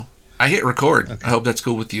I hit record. Okay. I hope that's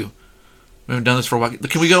cool with you. We haven't done this for a while.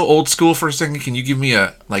 Can we go old school for a second? Can you give me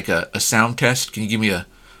a sound test? Can you give me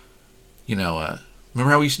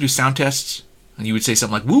remember how we used to do sound tests? And you would say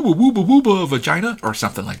something like wooba wooba wooba vagina or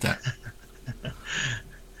something like that.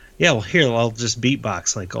 Yeah, well here I'll just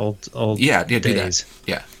beatbox like old yeah, days. Do that.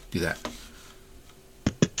 Yeah, do that.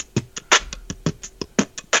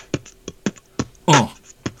 Oh.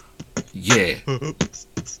 Yeah.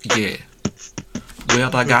 Yeah.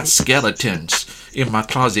 Well, I got skeletons in my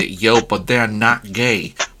closet, yo, but they're not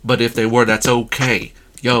gay. But if they were, that's okay.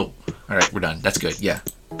 Yo. Alright, we're done. That's good. Yeah.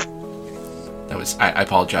 That was I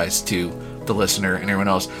apologize to the listener and everyone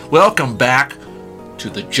else. Welcome back to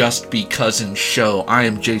the Just Be Cousin show. I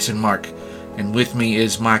am Jason Mark, and with me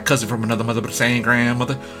is my cousin from another mother but same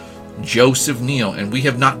grandmother, Joseph Neal. And we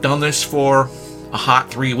have not done this for a hot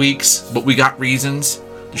 3 weeks, but we got reasons.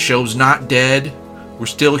 The show's not dead. We're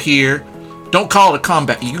still here. Don't call it a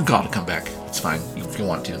comeback. You can call it a comeback. It's fine if you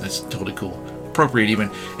want to. That's totally cool. Appropriate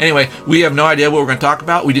even. Anyway, we have no idea what we're going to talk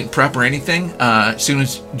about. We didn't prep or anything. As soon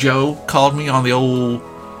as Joe called me on the old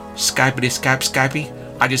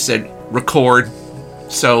Skypey, I just said record.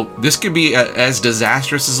 So this could be as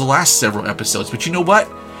disastrous as the last several episodes. But you know what?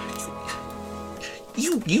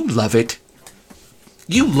 You love it.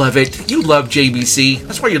 You love it. You love JBC.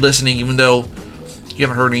 That's why you're listening, even though you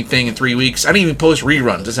haven't heard anything in 3 weeks. I didn't even post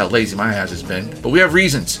reruns. That's how lazy my ass has been. But we have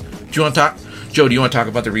reasons. Do you want to talk? Joe, do you want to talk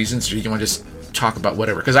about the reasons? Or do you want to just talk about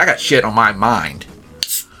whatever? Because I got shit on my mind.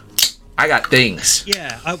 I got things.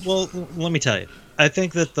 Yeah, well, let me tell you. I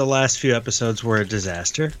think that the last few episodes were a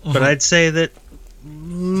disaster. Mm-hmm. But I'd say that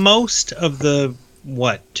most of the,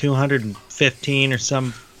 215 or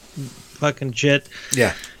some fucking shit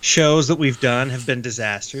shows that we've done have been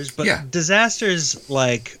disasters. But disasters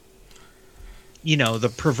like,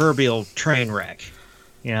 the proverbial train wreck.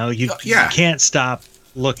 You can't stop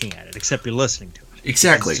looking at it except you're listening to it.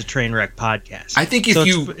 Exactly. It's a train wreck podcast. I think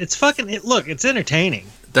it's fucking it's entertaining.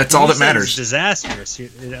 That's all that matters. It's disastrous.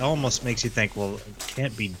 It almost makes you think, well, it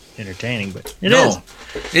can't be entertaining, but it is.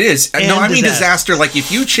 It is. No, I mean disaster. Like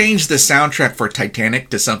if you change the soundtrack for Titanic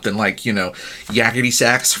to something like, Yakety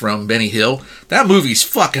Sax from Benny Hill, that movie's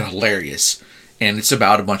fucking hilarious. And it's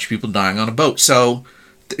about a bunch of people dying on a boat. So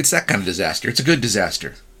it's that kind of disaster. It's a good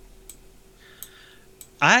disaster.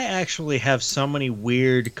 I actually have so many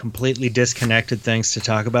weird, completely disconnected things to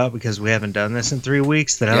talk about because we haven't done this in 3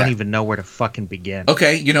 weeks that I don't even know where to fucking begin.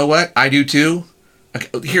 Okay, you know what? I do too.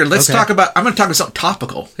 Okay, here, let's talk about... I'm going to talk about something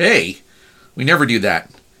topical. Hey, we never do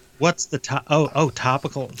that. What's the...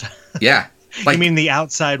 topical. Yeah. Like, you mean the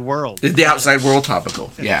outside world? The outside world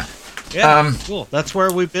topical, yeah. Yeah, cool. That's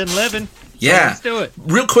where we've been living. So let's do it.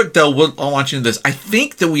 Real quick, though, I want you to know this. I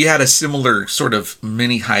think that we had a similar sort of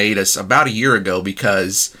mini hiatus about a year ago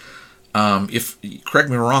because, if correct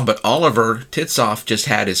me if I'm wrong, but Oliver Titsoff just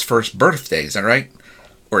had his first birthday. Is that right?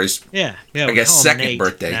 Or his, I guess, second Nate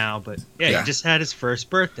birthday. Now, but he just had his first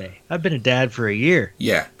birthday. I've been a dad for a year.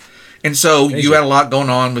 Yeah. And so you had a lot going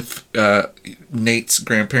on with Nate's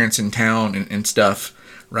grandparents in town and stuff.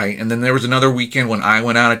 Right, and then there was another weekend when I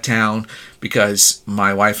went out of town because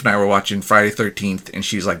my wife and I were watching Friday 13th, and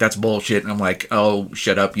she's like, that's bullshit. And I'm like, oh,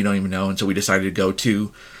 shut up, you don't even know. And so we decided to go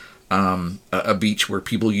to a beach where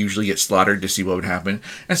people usually get slaughtered to see what would happen.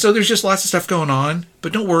 And so there's just lots of stuff going on.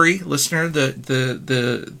 But don't worry, listener,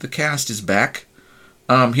 the cast is back.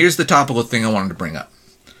 Here's the topical thing I wanted to bring up.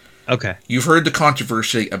 Okay. You've heard the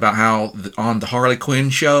controversy about how on the Harley Quinn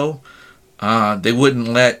show, they wouldn't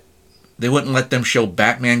let them show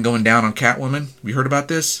Batman going down on Catwoman. Have you heard about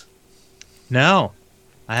this? No,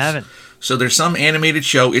 I haven't. So there's some animated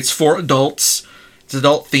show. It's for adults. It's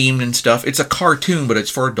adult themed and stuff. It's a cartoon, but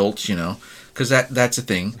it's for adults, because that's a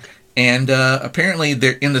thing. And apparently,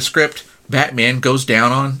 they're in the script, Batman goes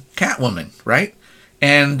down on Catwoman, right?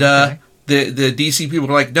 And the DC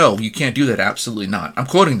people are like, no, you can't do that. Absolutely not. I'm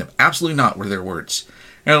quoting them. Absolutely not were their words.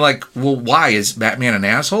 And they're like, well, why? Is Batman an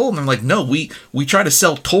asshole? And I'm like, no, we try to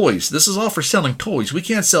sell toys. This is all for selling toys. We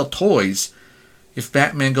can't sell toys if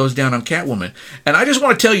Batman goes down on Catwoman. And I just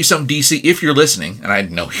want to tell you something, DC, if you're listening, and I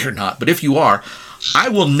know you're not, but if you are, I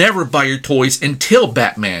will never buy your toys until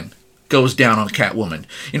Batman goes down on Catwoman.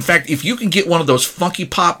 In fact, if you can get one of those Funky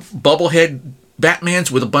Pop bubblehead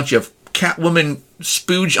Batmans with a bunch of Catwoman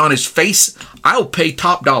spooge on his face, I'll pay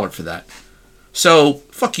top dollar for that. So,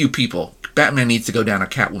 fuck you people. Batman needs to go down a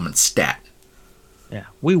Catwoman stat. Yeah,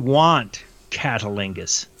 we want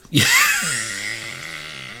Catalingus. Yeah.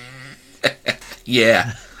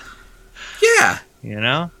 Yeah.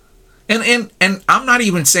 And I'm not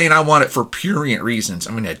even saying I want it for prurient reasons.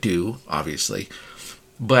 I mean, I do, obviously.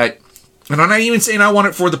 But And I'm not even saying I want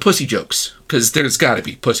it for the pussy jokes, because there's got to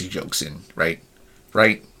be pussy jokes in, right?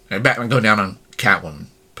 And Batman going down on Catwoman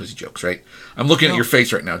pussy jokes, right? I'm looking at your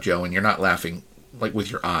face right now, Joe, and you're not laughing like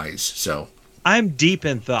with your eyes, so. I'm deep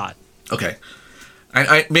in thought. Okay.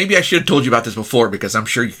 I maybe I should have told you about this before, because I'm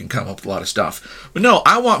sure you can come up with a lot of stuff. But no,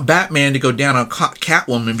 I want Batman to go down on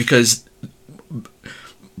Catwoman, because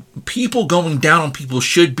people going down on people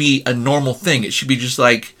should be a normal thing. It should be just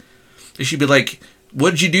like,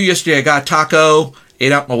 what did you do yesterday? I got a taco,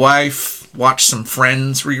 ate out my wife, watched some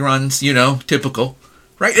Friends reruns, typical.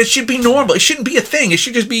 Right? It should be normal. It shouldn't be a thing. It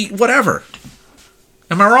should just be whatever.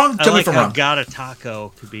 Am I wrong? Tell me if I'm wrong. Got a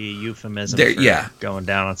taco could be a euphemism for going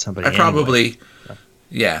down on somebody.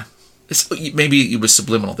 Maybe it was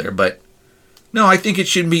subliminal there, but no, I think it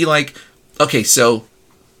should be like, okay, so,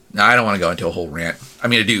 no, I don't want to go into a whole rant. I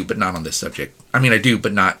mean, I do, but not on this subject. I mean, I do,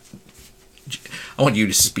 but not. I want you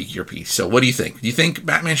to speak your piece. So what do you think? Do you think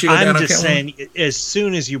Batman should go down on Catwoman? I'm just saying, as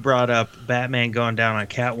soon as you brought up Batman going down on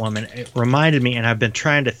Catwoman, it reminded me, and I've been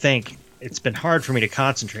trying to think, it's been hard for me to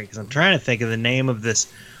concentrate, because I'm trying to think of the name of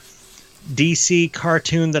this DC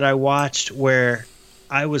cartoon that I watched where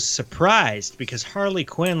I was surprised because Harley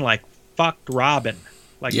Quinn, fucked Robin.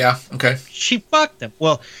 Yeah, okay. She fucked him.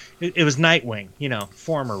 Well, it was Nightwing,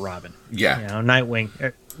 former Robin. Yeah.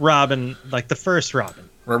 Nightwing. Robin, the first Robin.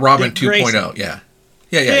 Robin 2.0, yeah.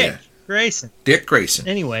 Yeah. Dick Grayson.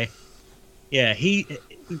 Anyway, yeah,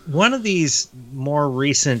 one of these more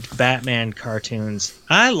recent Batman cartoons,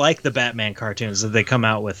 I like the Batman cartoons that they come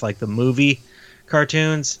out with, the movie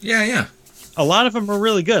cartoons. Yeah. A lot of them are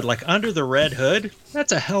really good. Under the Red Hood,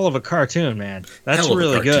 that's a hell of a cartoon, man. That's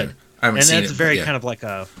really good. I haven't seen it. And that's very kind of like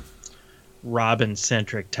a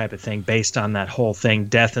Robin-centric type of thing based on that whole thing,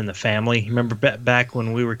 Death in the Family. Remember back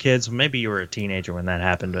when we were kids? Maybe you were a teenager when that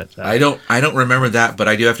happened. But I don't remember that, but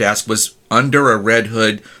I do have to ask, was Under a Red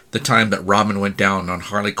Hood the time that Robin went down on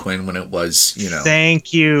Harley Quinn when it was,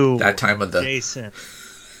 Thank you. That time of the... Jason.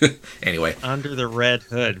 Anyway. Under the Red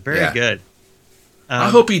Hood. Very good. I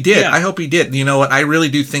hope he did. Yeah. I hope he did. You know what? I really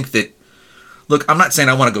do think that... Look, I'm not saying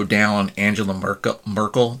I want to go down on Angela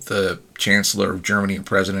Merkel, the Chancellor of Germany and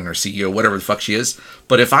President or CEO, whatever the fuck she is.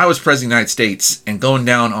 But if I was President of the United States and going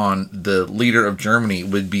down on the leader of Germany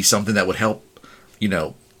would be something that would help,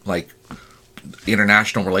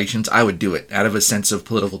 international relations, I would do it out of a sense of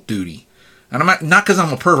political duty. And I'm not because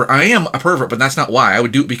I'm a pervert. I am a pervert, but that's not why. I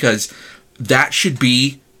would do it because that should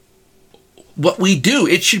be what we do.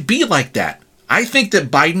 It should be like that. I think that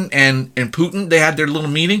Biden and Putin, they had their little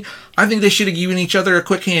meeting. I think they should have given each other a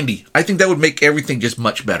quick handy. I think that would make everything just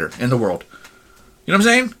much better in the world. You know what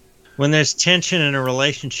I'm saying? When there's tension in a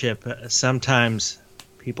relationship, sometimes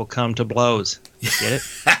people come to blows. Get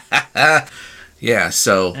it? Yeah,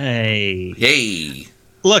 so... Hey.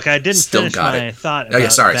 Look, I didn't finish my thought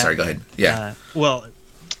about Sorry, go ahead. Yeah.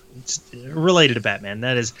 It's related to Batman.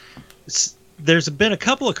 That is... There's been a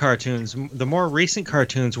couple of cartoons, the more recent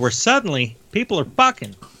cartoons, where suddenly people are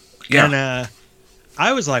fucking. Yeah. And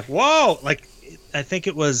I was like, whoa! I think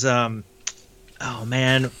it was, it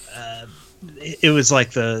was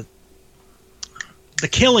like the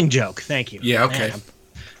Killing Joke. Thank you. Yeah, okay. Man, I'm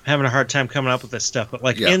having a hard time coming up with this stuff.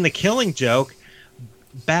 But in the Killing Joke,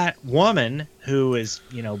 Batwoman, who is,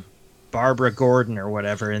 Barbara Gordon or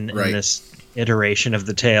whatever in this iteration of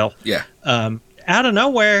the tale. Yeah. Out of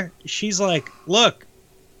nowhere, she's like, look,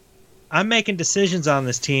 I'm making decisions on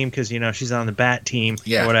this team because, she's on the Bat team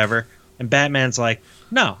or whatever. And Batman's like,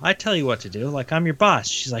 no, I tell you what to do. I'm your boss.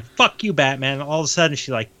 She's like, fuck you, Batman. And all of a sudden,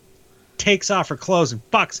 she, takes off her clothes and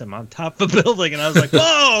fucks him on top of a building. And I was like,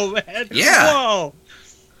 whoa, man. Yeah. Whoa.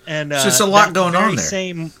 And it's just a lot going on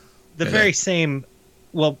there.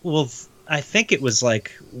 Well, I think it was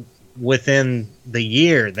within the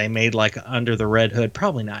year they made Under the Red Hood.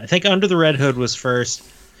 Probably not. I think Under the Red Hood was first.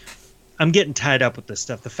 I'm getting tied up with this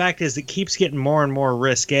stuff. The fact is it keeps getting more and more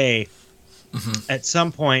risque. Mm-hmm. At some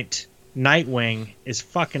point, Nightwing is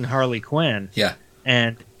fucking Harley Quinn. Yeah.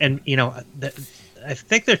 And I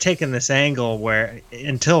think they're taking this angle where,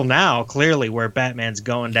 until now, clearly where Batman's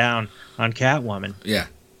going down on Catwoman. Yeah.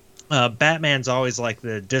 Batman's always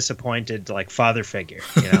the disappointed father figure,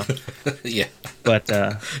 Yeah. But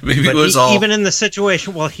maybe it was all... even in the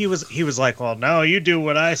situation. Well, he was like, well, no, you do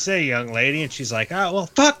what I say, young lady, and she's like, oh, well,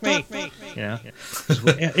 fuck me.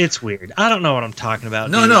 It's weird. I don't know what I'm talking about.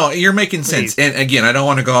 No, you're making sense. And again, I don't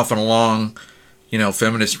want to go off on a long,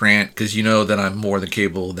 feminist rant because that I'm more than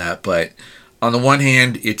capable of that. But on the one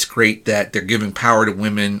hand, it's great that they're giving power to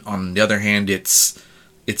women. On the other hand, it's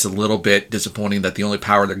a little bit disappointing that the only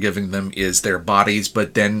power they're giving them is their bodies.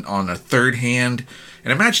 But then on a third hand,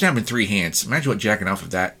 and imagine having 3 hands. Imagine what jacking off of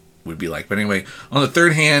that would be like. But anyway, on the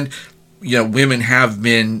third hand, women have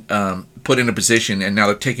been put in a position, and now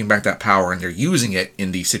they're taking back that power, and they're using it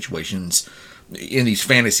in these situations, in these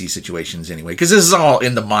fantasy situations anyway. Because this is all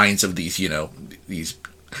in the minds of these, they're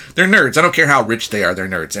nerds. I don't care how rich they are, they're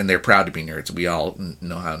nerds, and they're proud to be nerds. We all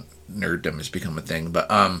know how nerddom has become a thing. But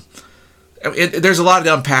there's a lot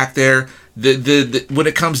to unpack there. What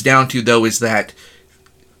it comes down to, though, is that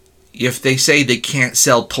if they say they can't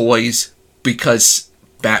sell toys because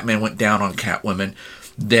Batman went down on Catwoman,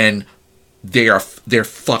 then they're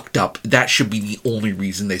fucked up. That should be the only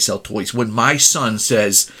reason they sell toys. When my son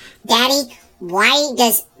says, "Daddy, why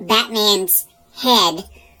does Batman's head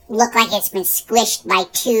look like it's been squished by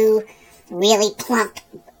two really plump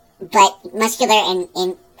but muscular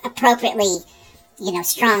and appropriately,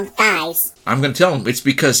 strong thighs?" I'm going to tell him it's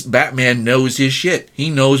because Batman knows his shit. He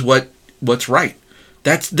knows what's right.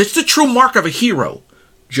 That's the true mark of a hero,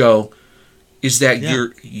 Joe, is that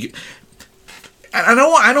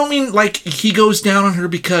I don't mean like he goes down on her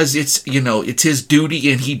because it's his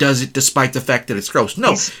duty and he does it despite the fact that it's gross.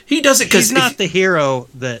 No, he does it because he's not the hero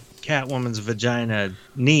that Catwoman's vagina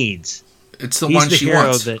needs. It's the one she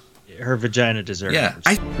wants. He's the hero that her vagina deserves. Yeah,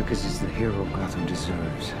 because it's the hero Gotham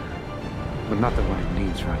deserves, but not the one it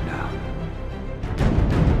needs right now.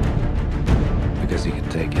 Because he can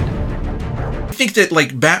take it. I think that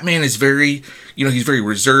like Batman is very, he's very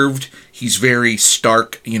reserved. He's very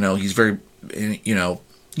stark. He's very. You know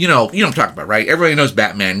what I'm talking about, right? Everybody knows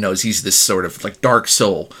Batman knows he's this sort of like dark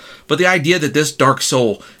soul. But the idea that this dark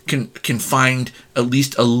soul can find at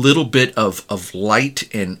least a little bit of light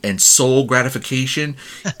and soul gratification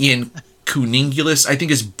in Cuningulus, I think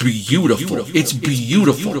is beautiful. It's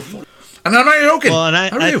beautiful. And I'm not joking. Well, and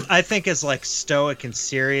I think as like stoic and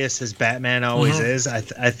serious as Batman always is, I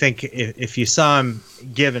think if you saw him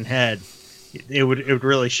giving head, it would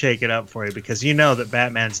really shake it up for you, because that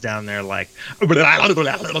Batman's down there like yeah,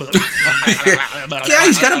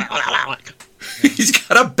 he's got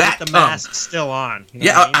a bat the mask still on.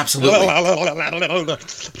 Absolutely.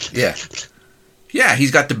 Yeah,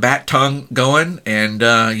 he's got the bat tongue going, and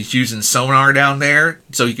he's using sonar down there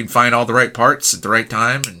so he can find all the right parts at the right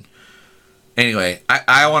time. And anyway,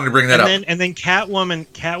 I wanted to bring that up. And then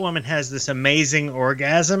Catwoman has this amazing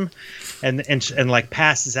orgasm, and like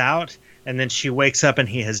passes out. And then she wakes up and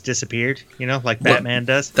he has disappeared, like Batman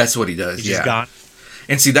does. That's what he does. He's just gone.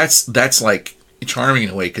 And see, that's like charming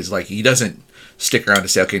in a way, because like he doesn't stick around to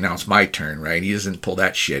say, okay, now it's my turn, right? He doesn't pull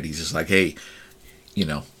that shit. He's just like, hey,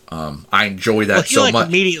 I enjoy that so much. He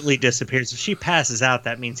immediately disappears. If she passes out,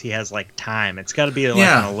 that means he has like time. It's got to be like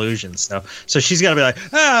an illusion. So she's got to be like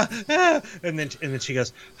and then she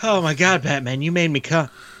goes, oh my God, Batman, you made me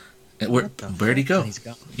come. Where'd he go? And he's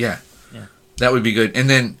gone. Yeah, that would be good. And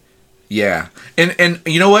then. Yeah, and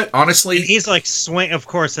you know what? Honestly, and he's like swing. Of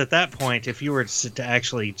course, at that point, if you were to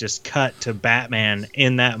actually just cut to Batman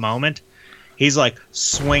in that moment, he's like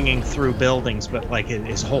swinging through buildings, but like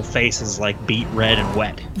his whole face is like beet red and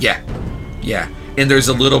wet. Yeah. And there's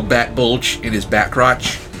a little bat bulge in his bat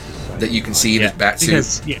crotch that you can see in his bat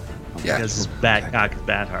suit. Because his bat cock is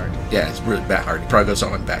bat hard. Yeah, it's really bat hard. He probably goes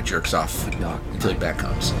on and bat jerks off until the bat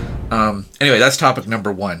comes. Anyway, that's topic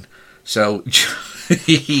number 1. So.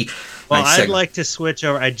 Well, I'd like to switch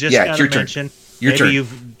over. I just got to mention, your turn,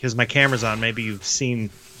 because my camera's on. Maybe you've seen.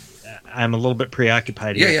 I'm a little bit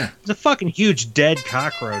preoccupied here. Yeah. There's a fucking huge dead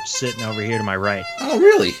cockroach sitting over here to my right. Oh,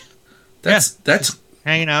 really? That's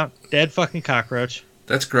hanging out. Dead fucking cockroach.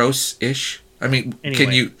 That's gross-ish. I mean, anyway,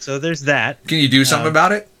 can you? So there's that. Can you do something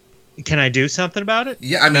about it? Can I do something about it?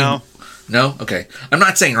 Yeah, I mean, no. Okay, I'm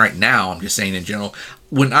not saying right now. I'm just saying in general.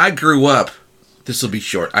 When I grew up, this will be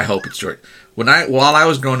short. I hope it's short. While I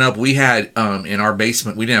was growing up, we had in our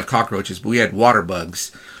basement, we didn't have cockroaches, but we had water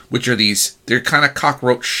bugs, which are they're kind of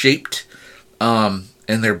cockroach shaped, and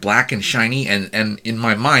they're black and shiny. And in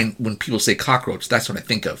my mind, when people say cockroach, that's what I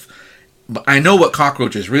think of. But I know what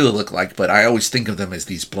cockroaches really look like, but I always think of them as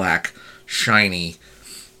these black, shiny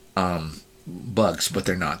bugs, but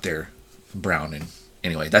they're not. They're brown. And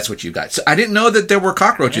anyway, that's what you got. So I didn't know that there were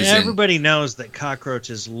cockroaches. And everybody knows that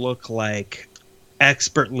cockroaches look like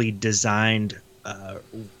expertly designed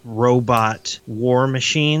robot war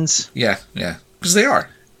machines. Yeah, because they are.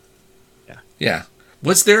 Yeah.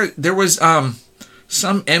 Was there was some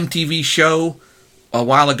MTV show a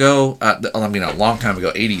while ago? A long time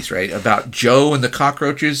ago, 80s, right? About Joe and the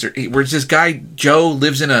cockroaches. Where this guy Joe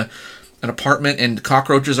lives in an apartment and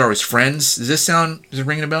cockroaches are his friends. Is it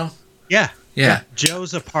ringing a bell? Yeah.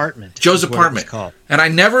 Joe's apartment. Joe's apartment. Called. And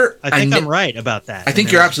I'm right about that. I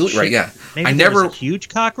think you're absolutely right. Yeah. Maybe there was a huge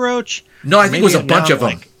cockroach. No, I think it was a bunch of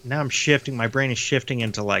them. Now I'm shifting. My brain is shifting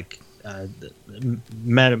into like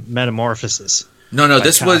metamorphosis. No.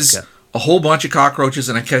 This was a whole bunch of cockroaches,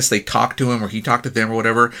 and I guess they talked to him or he talked to them or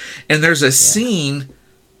whatever. And there's a scene,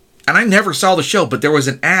 and I never saw the show, but there was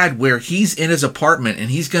an ad where he's in his apartment and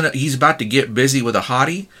he's about to get busy with a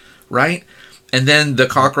hottie, right? And then the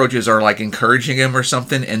cockroaches are like encouraging him or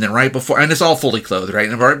something, and then right before, and it's all fully clothed, right?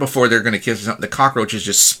 And right before they're going to kiss or something, the cockroaches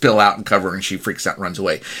just spill out and cover her, and she freaks out and runs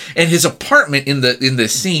away. And his apartment in the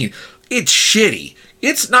scene, it's shitty.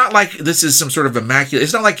 It's not like this is some sort of immaculate.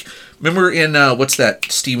 It's not like, remember in what's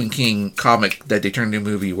that Stephen King comic that they turned into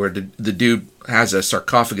a movie where the dude has a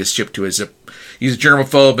sarcophagus shipped to his. He's a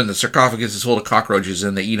germaphobe, and the sarcophagus is full of cockroaches,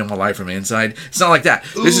 and they eat him alive from the inside. It's not like that.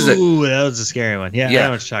 That was a scary one. Yeah, I know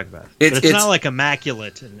what you're talking about. It's not like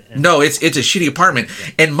immaculate. No, it's a shitty apartment.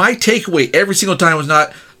 And my takeaway every single time was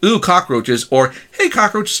not, ooh, cockroaches, or, hey,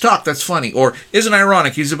 cockroaches talk, that's funny, or, isn't it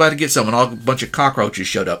ironic, he's about to get some, and a bunch of cockroaches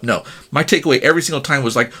showed up. No, my takeaway every single time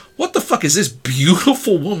was like, what the fuck is this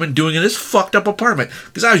beautiful woman doing in this fucked up apartment?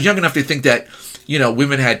 Because I was young enough to think that,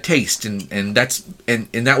 women had taste, and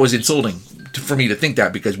that was insulting for me to think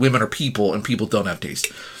that, because women are people and people don't have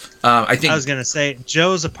taste. I was going to say,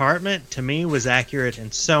 Joe's apartment to me was accurate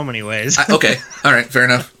in so many ways. Okay, all right, fair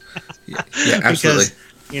enough. Yeah, absolutely.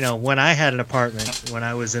 Because, when I had an apartment when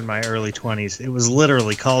I was in my early 20s, it was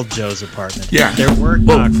literally called Joe's apartment. Yeah, there were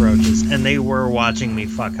cockroaches, and they were watching me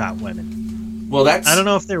fuck hot women. Well, I don't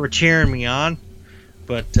know if they were cheering me on,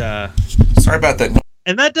 but sorry about that.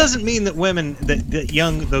 And that doesn't mean that women, the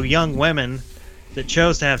young women that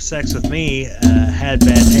chose to have sex with me had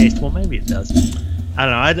bad taste. Well, maybe it does. I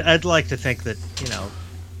don't know. I'd like to think that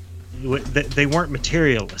they weren't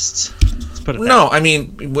materialists. Let's put it that way. No, I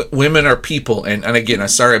mean women are people, and again, I'm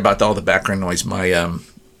sorry about all the background noise. My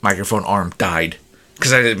microphone arm died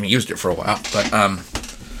because I didn't use it for a while. But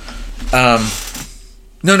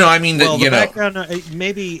no, I mean that the background.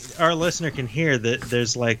 Maybe our listener can hear that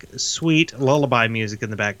there's like sweet lullaby music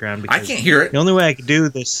in the background. Because I can't hear it. The only way I could do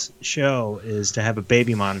this show is to have a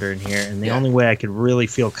baby monitor in here, and the only way I could really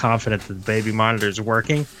feel confident that the baby monitor is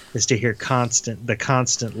working is to hear the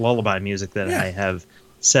constant lullaby music that I have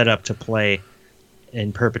set up to play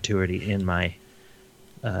in perpetuity in my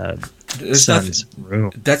son's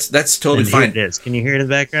room. That's totally fine. Here it is. Can you hear it in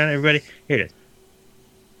the background, everybody? Here it is.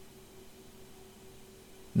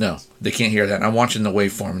 No, they can't hear that. I'm watching the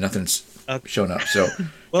waveform. Nothing's showing up. So,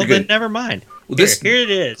 well, then never mind. Well, here it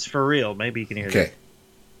is for real. Maybe you can hear it. Okay.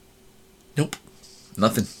 Nope.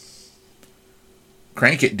 Nothing.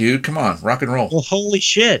 Crank it, dude. Come on, rock and roll. Well, holy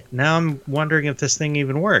shit! Now I'm wondering if this thing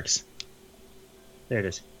even works. There it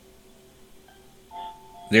is.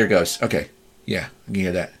 There it goes. Okay. Yeah, I can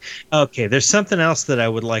hear that. Okay, there's something else that I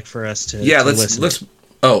would like for us to. Yeah, let's.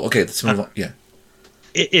 Oh, okay. Let's move on. Yeah.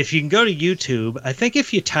 If you can go to YouTube, I think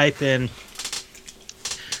if you type in,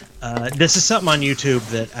 this is something on YouTube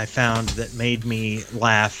that I found that made me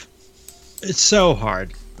laugh. It's so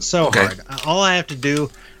hard, hard. All I have to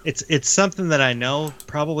do, it's something that I know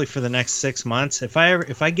probably for the next 6 months. If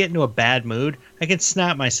I get into a bad mood, I can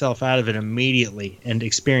snap myself out of it immediately and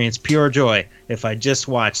experience pure joy if I just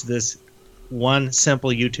watch this one simple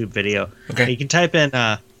YouTube video. Okay. You can type in.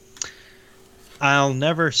 I'll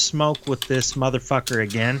never smoke with this motherfucker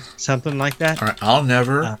again. Something like that. All right. I'll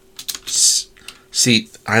never. See,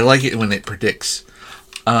 I like it when it predicts.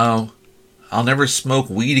 I'll never smoke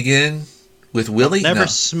weed again with Willie. Never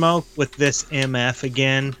smoke with this MF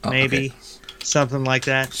again. Maybe. Okay. Something like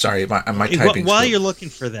that. Sorry, my typing. While you're looking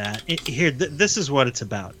for that, this is what it's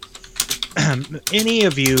about. Any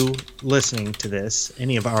of you listening to this,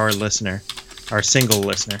 any of our single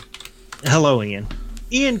listener, hello, Ian.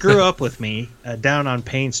 Ian grew up with me down on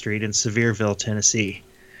Payne Street in Sevierville, Tennessee.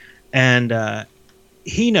 And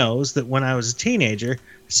he knows that when I was a teenager,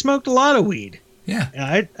 I smoked a lot of weed. Yeah.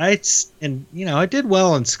 I did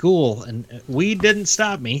well in school, and weed didn't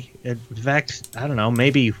stop me. In fact, I don't know,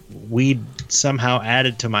 maybe weed somehow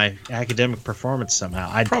added to my academic performance somehow.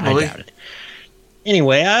 I doubt it.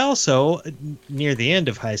 Anyway, I also, near the end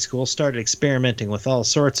of high school, started experimenting with all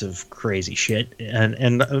sorts of crazy shit,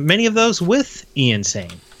 and many of those with Ian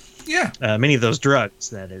Sane. Yeah. Many of those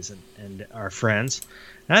drugs, that is, and our friends.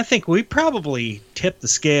 And I think we probably tipped the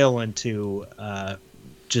scale into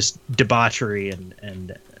just debauchery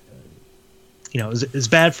and it's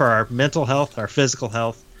bad for our mental health, our physical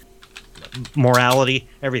health, morality,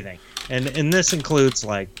 everything. And this includes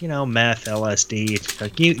meth, LSD,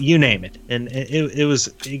 like you name it. And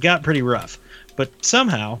it got pretty rough. But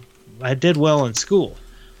somehow I did well in school.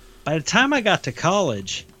 By the time I got to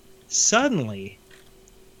college, suddenly,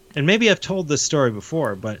 and maybe I've told this story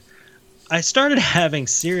before, but I started having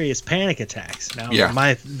serious panic attacks. Now,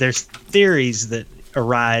 there's theories that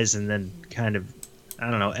arise and then kind of I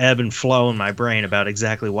don't know, ebb and flow in my brain about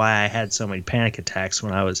exactly why I had so many panic attacks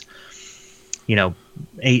when I was,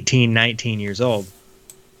 18, 19 years old.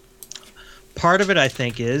 Part of it, I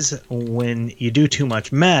think, is when you do too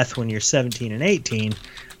much meth when you're 17 and 18,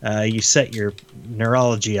 you set your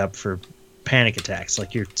neurology up for panic attacks.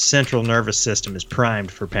 Like your central nervous system is primed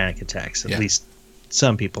for panic attacks. At least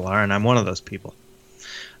some people are, and I'm one of those people.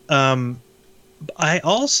 I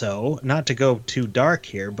also, not to go too dark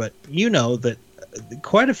here, but that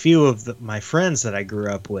quite a few of my friends that I grew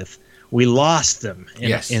up with, we lost them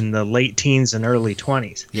in the late teens and early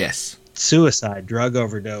 20s. Yes. Suicide, drug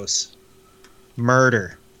overdose,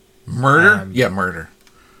 murder. Murder? Murder.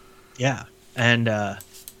 Yeah. And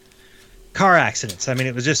car accidents. I mean,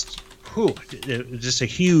 it was just a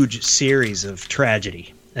huge series of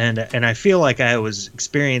tragedy. And I feel like I was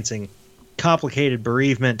experiencing complicated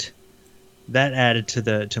bereavement. That added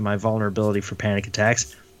to my vulnerability for panic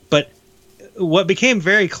attacks. But what became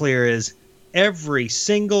very clear is every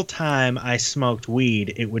single time I smoked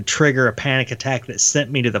weed, it would trigger a panic attack that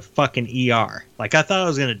sent me to the fucking ER. Like, I thought I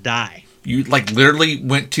was going to die. You, literally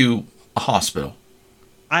went to a hospital?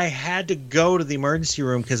 I had to go to the emergency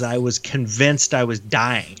room because I was convinced I was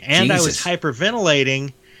dying. And Jesus. I was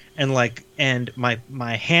hyperventilating, and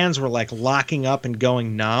my hands were, locking up and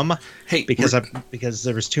going numb. Hey, because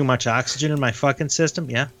there was too much oxygen in my fucking system.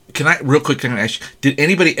 Yeah. Can I ask you, did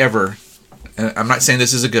anybody ever... I'm not saying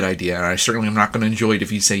this is a good idea, and I certainly am not going to enjoy it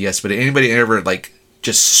if you say yes, but did anybody ever,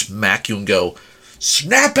 just smack you and go,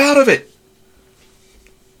 snap out of it?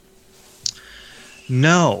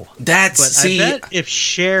 No. I bet if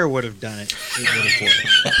Cher would have done it, it would have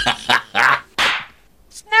worked.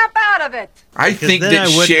 Snap out of it! I think that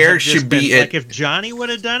Cher should be it. If Johnny would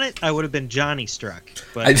have done it, I would have been Johnny struck.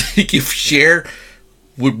 But I think if Cher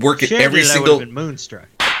would work at every single... I would have been Moonstruck.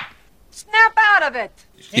 Snap out of it!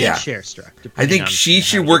 And Cher struck. I think she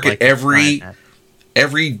should work at every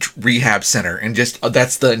rehab center, and just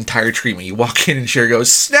that's the entire treatment. You walk in and Cher goes,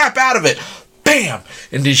 snap out of it, bam,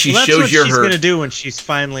 and then she shows you her. That's what she's going to do when she's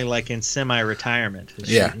finally in semi-retirement.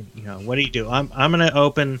 What do you do? I'm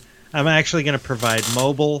actually going to provide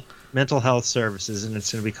mobile mental health services, and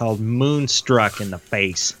it's going to be called Moonstruck in the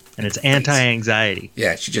face, and it's anti-anxiety.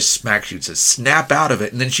 Yeah, she just smacks you and says, snap out of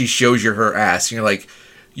it, and then she shows you her ass, and you're like,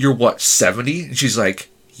 you're what, 70? And she's like,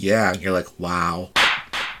 yeah. And you're like, wow.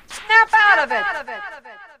 Snap out of it.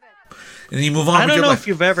 And then you move on with your life. I don't know if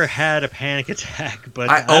you've ever had a panic attack, but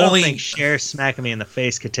I don't think Cher smacking me in the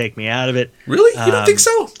face could take me out of it. Really? You don't think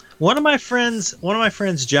so? One of my friends,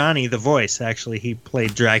 Johnny, the voice, actually, he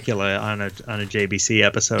played Dracula on a JBC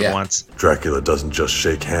episode once. Dracula doesn't just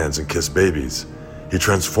shake hands and kiss babies. He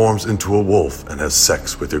transforms into a wolf and has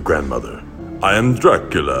sex with your grandmother. I am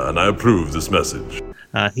Dracula, and I approve this message.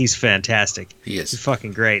 He's fantastic. He is. He's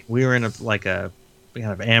fucking great. We were in a kind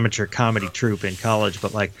of amateur comedy troupe in college,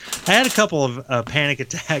 but I had a couple of panic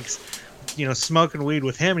attacks, smoking weed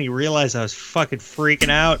with him, and he realized I was fucking freaking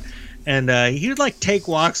out. And he would take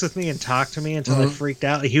walks with me and talk to me until I freaked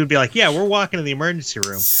out. He would be like, yeah, we're walking to the emergency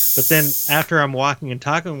room. But then after I'm walking and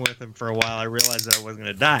talking with him for a while, I realized that I wasn't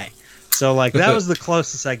going to die. So that was the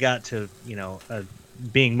closest I got to,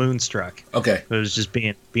 being moonstruck. Okay. It was just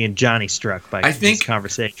being Johnny struck by this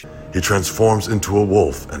conversation. He transforms into a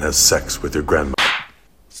wolf and has sex with your grandmother.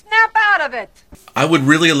 Snap out of it! I would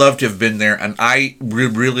really love to have been there, and I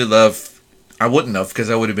would really love... I wouldn't have, because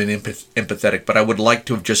I would have been empathetic, but I would like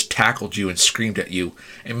to have just tackled you and screamed at you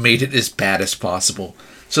and made it as bad as possible.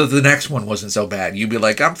 So the next one wasn't so bad. You'd be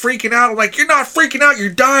like, I'm freaking out. I'm like, you're not freaking out.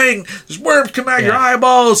 You're dying. There's worms coming out of your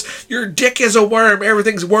eyeballs. Your dick is a worm.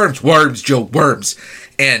 Everything's worms. Worms, Joe, worms.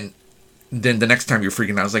 And then the next time you're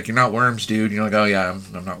freaking out, I was like, you're not worms, dude. You're like, oh, yeah,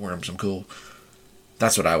 I'm not worms. I'm cool.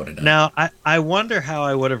 That's what I would have done. Now, I wonder how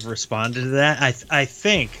I would have responded to that. I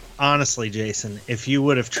think, honestly, Jason, if you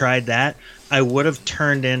would have tried that, I would have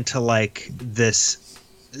turned into this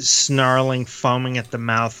snarling, foaming at the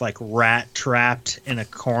mouth, rat trapped in a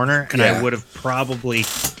corner, and I would have probably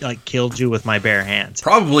killed you with my bare hands.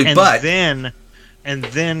 Probably, and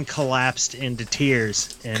then collapsed into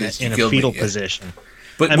tears in a fetal position.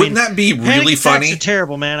 But wouldn't that be really funny? Are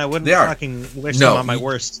terrible, man. I wouldn't fucking wish them on my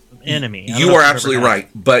worst enemy. You are absolutely right.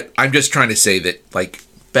 But I'm just trying to say that,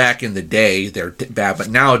 back in the day, they're bad. But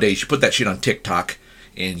nowadays, you put that shit on TikTok,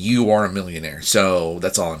 and you are a millionaire. So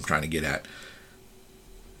that's all I'm trying to get at.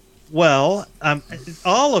 Well,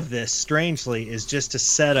 all of this, strangely, is just to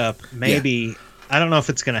set up maybe... I don't know if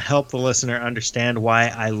it's going to help the listener understand why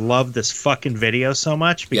I love this fucking video so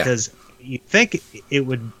much, because you think it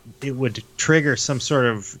would trigger some sort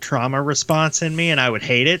of trauma response in me and I would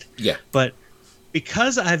hate it. Yeah. But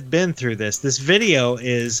because I've been through this video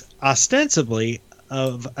is ostensibly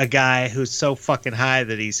of a guy who's so fucking high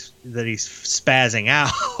that he's spazzing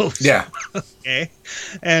out. Yeah. Okay.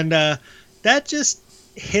 And that just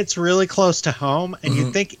hits really close to home, and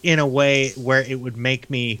you think in a way where it would make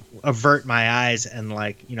me avert my eyes and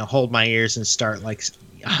like, you know, hold my ears and start like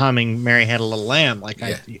humming Mary Had a Little Lamb, like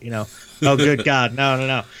I, you know, oh good God,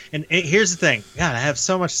 no. And here's the thing, God, I have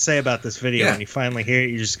so much to say about this video. When you finally hear it,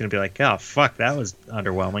 you're just gonna be like, oh fuck, that was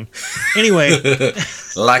underwhelming. Anyway,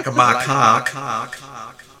 like a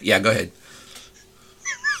cock. Yeah, go ahead.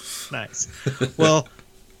 Nice. Well,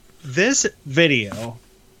 this video,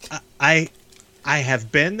 I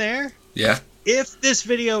have been there. Yeah. If this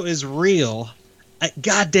video is real,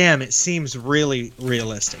 goddamn, it seems really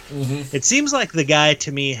realistic. It seems like the guy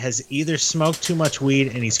to me has either smoked too much weed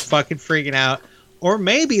and he's fucking freaking out, or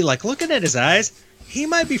maybe, like, looking at his eyes, he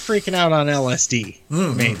might be freaking out on LSD.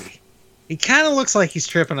 Maybe. He kind of looks like he's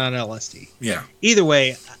tripping on LSD. Yeah. Either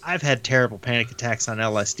way, I've had terrible panic attacks on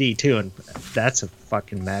LSD too, and that's a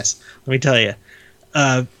fucking mess. Let me tell you.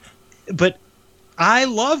 But I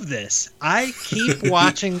love this. I keep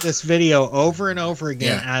watching this video over and over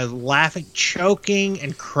again. And I was laughing, choking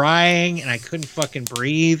and crying, and I couldn't fucking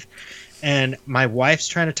breathe. And my wife's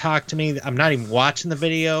trying to talk to me. I'm not even watching the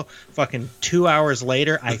video. Fucking 2 hours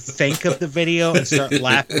later, I think of the video and start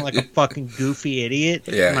laughing like a fucking goofy idiot.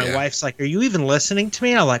 And my wife's like, are you even listening to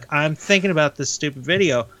me? I'm like, I'm thinking about this stupid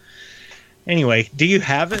video. Anyway, do you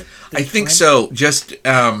have it? I think so. Just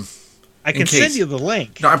I can send you the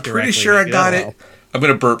link. No, I'm pretty sure I got it. I'm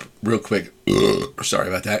going to burp real quick. Sorry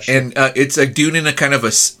about that. And it's a dude in a kind of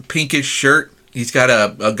a pinkish shirt. He's got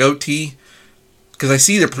a goatee. Because I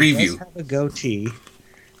see the preview. He does have a goatee.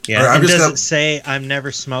 Yeah. And does it say, I'm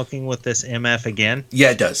never smoking with this MF again?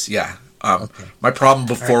 Yeah, it does. Yeah. My problem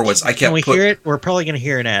before was I kept... Can we hear it? We're probably going to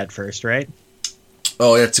hear an ad first, right?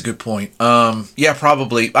 Oh, that's a good point. Yeah,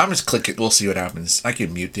 probably. I'm just click it. We'll see what happens. I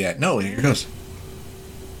can mute that. No, here it goes.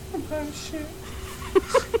 I'm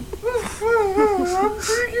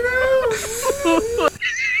freaking out.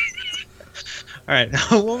 All right,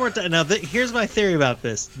 one more time. Now, here's my theory about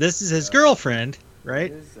this. This is his girlfriend,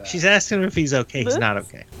 right? She's asking him if he's okay. He's not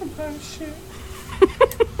okay. I'm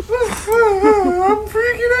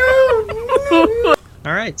freaking out.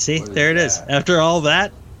 All right, see, there it is. After all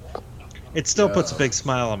that, it still puts a big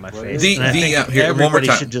smile on my face. Everybody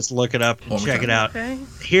should just look it up and check it out. Okay.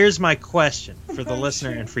 Here's my question for the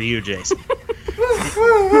listener and for you, Jason. I'm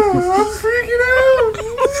freaking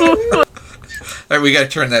out. All right, we got to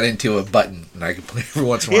turn that into a button, and I can play every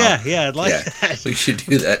once in a while. Yeah, I'd like that. We should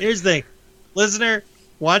do that. Here's the thing. Listener,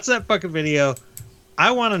 watch that fucking video.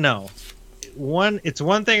 I want to know. It's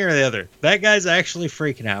one thing or the other. That guy's actually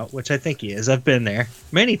freaking out, which I think he is. I've been there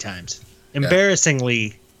many times.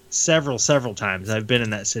 Embarrassingly, several times I've been in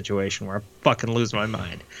that situation where I fucking lose my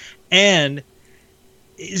mind. And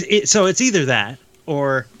so it's either that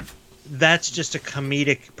or that's just a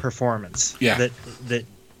comedic performance that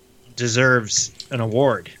deserves an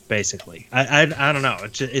award, basically. I don't know.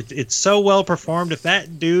 It's so well performed. If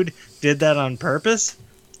that dude did that on purpose,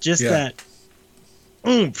 just that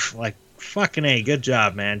oomph, like fucking A, good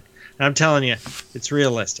job, man. And I'm telling you, it's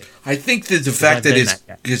realistic. I think that the fact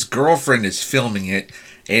that his girlfriend is filming it,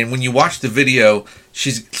 and when you watch the video,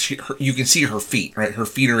 you can see her feet, right? Her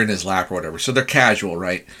feet are in his lap or whatever, so they're casual,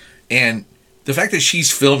 right? And the fact that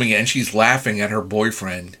she's filming it and she's laughing at her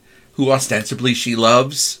boyfriend, who ostensibly she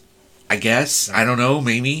loves, I guess. I don't know,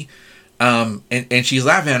 maybe. And she's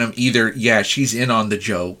laughing at him either, she's in on the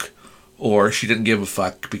joke, or she didn't give a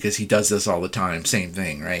fuck because he does this all the time. Same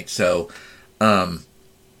thing, right? So, I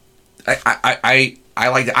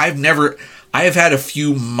like that. I have had a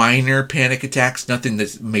few minor panic attacks, nothing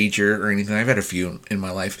that's major or anything. I've had a few in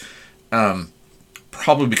my life.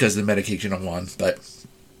 Probably because of the medication I'm on, but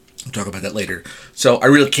I'll talk about that later. So I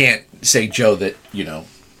really can't say, Joe, that,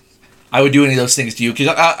 I would do any of those things to you because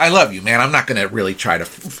I love you, man. I'm not going to really try to,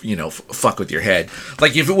 fuck with your head.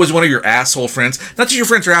 Like if it was one of your asshole friends, not that your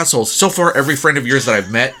friends are assholes. So far, every friend of yours that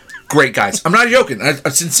I've met, great guys. I'm not joking. I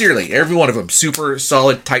sincerely, every one of them, super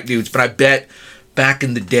solid, tight dudes. But I bet back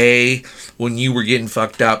in the day when you were getting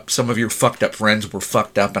fucked up, some of your fucked up friends were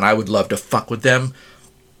fucked up, and I would love to fuck with them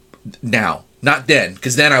now. Not then,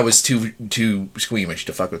 because then I was too squeamish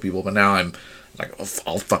to fuck with people. But now I'm like,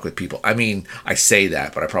 I'll fuck with people. I mean, I say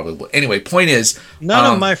that, but I probably will. Anyway, point is,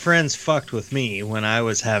 none of my friends fucked with me when I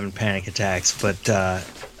was having panic attacks, but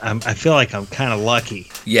I feel like I'm kind of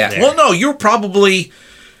lucky. Yeah. There. Well, no, you're probably.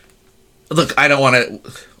 Look, I don't want to.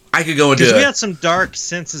 I could go into. Because we had some dark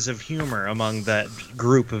senses of humor among that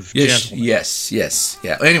group of gentlemen. Yes.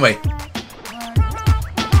 Yeah. Anyway.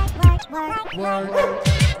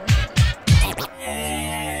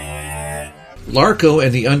 Larco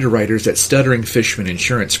and the underwriters at Stuttering Fishman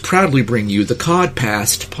Insurance proudly bring you the Cod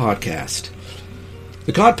Past Podcast.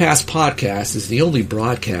 The Cod Past Podcast is the only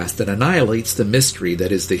broadcast that annihilates the mystery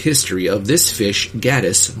that is the history of this fish,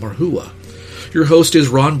 Gadus marhua. Your host is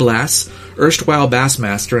Ron Blass, erstwhile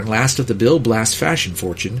Bassmaster and last of the Bill Blass fashion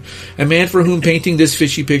fortune, a man for whom painting this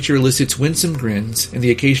fishy picture elicits winsome grins and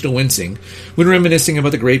the occasional wincing when reminiscing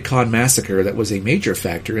about the Great Cod Massacre that was a major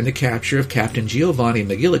factor in the capture of Captain Giovanni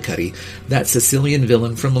McGillicuddy, that Sicilian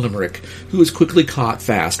villain from Limerick, who was quickly caught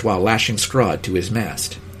fast while lashing scrod to his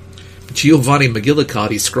mast. Giovanni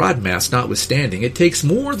McGillicuddy's scrod mast notwithstanding, it takes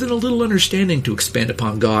more than a little understanding to expand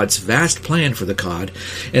upon God's vast plan for the cod,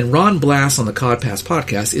 and Ron Blass on the Cod Pass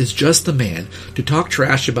podcast is just the man to talk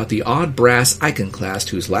trash about the odd brass iconoclast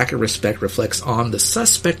whose lack of respect reflects on the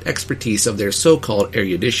suspect expertise of their so-called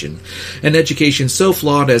erudition, an education so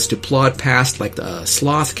flawed as to plod past like the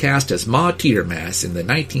sloth cast as Ma Teetermass in the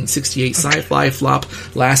 1968 sci-fi flop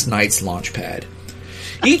Last Night's Launchpad.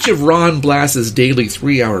 Each of Ron Blass's daily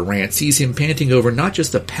 3-hour rants sees him panting over not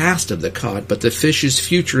just the past of the cod, but the fish's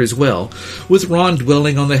future as well, with Ron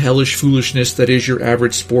dwelling on the hellish foolishness that is your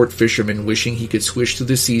average sport fisherman wishing he could swish through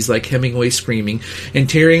the seas like Hemingway screaming, and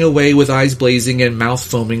tearing away with eyes blazing and mouth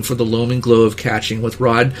foaming for the loam and glow of catching, with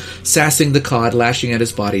Rod sassing the cod, lashing at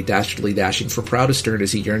his body, dastardly dashing from prow to stern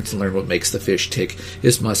as he yearns to learn what makes the fish tick,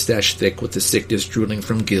 his mustache thick with the sickness drooling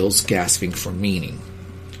from gills, gasping for meaning.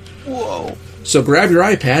 Whoa. So grab your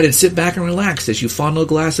iPad and sit back and relax as you fondle a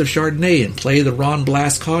glass of Chardonnay and play the Ron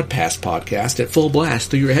Blass Cod Pass podcast at full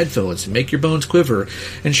blast through your headphones and make your bones quiver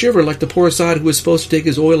and shiver like the poor sod who was supposed to take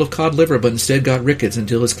his oil of cod liver but instead got rickets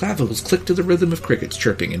until his clavicles clicked to the rhythm of crickets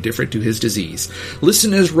chirping indifferent to his disease.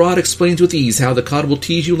 Listen as Rod explains with ease how the cod will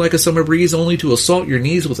tease you like a summer breeze only to assault your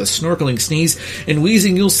knees with a snorkeling sneeze, and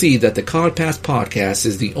wheezing you'll see that the Cod Pass podcast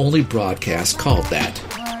is the only broadcast called that.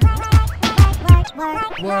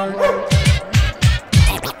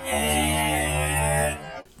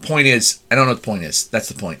 Point is, I don't know what the point is. That's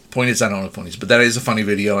the point. Point is, I don't know what the point is. But that is a funny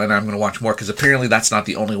video, and I'm going to watch more, because apparently that's not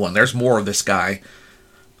the only one. There's more of this guy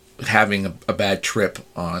having a bad trip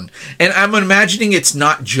on. And I'm imagining it's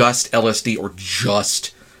not just LSD or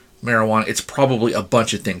just marijuana. It's probably a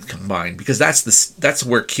bunch of things combined, because that's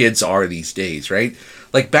where kids are these days, right?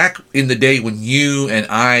 Like back in the day when you and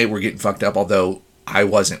I were getting fucked up, although I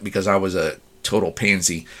wasn't, because I was a total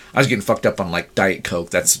pansy. I was getting fucked up on like Diet Coke.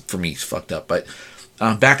 That's, for me, fucked up. But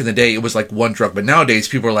back in the day, it was like one drug. But nowadays,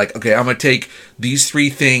 people are like, okay, I'm going to take these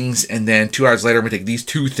 3 things, and then 2 hours later, I'm going to take these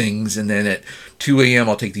 2 things, and then at 2 a.m.,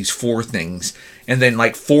 I'll take these 4 things. And then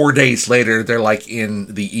like 4 days later, they're like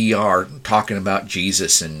in the ER talking about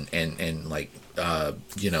Jesus and like,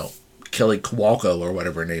 Kelly Kowalko or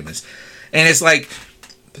whatever her name is. And it's like,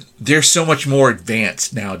 they're so much more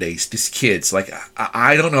advanced nowadays, these kids. Like,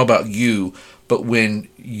 I don't know about you, but when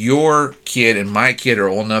your kid and my kid are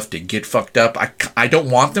old enough to get fucked up, I don't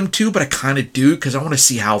want them to, but I kind of do, because I want to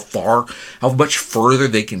see how much further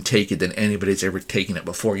they can take it than anybody's ever taken it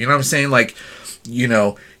before. You know what I'm saying? Like,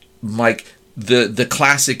 like the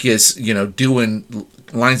classic is, doing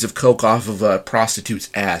lines of coke off of a prostitute's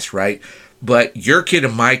ass, right? But your kid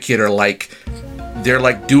and my kid are like, they're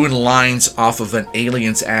like doing lines off of an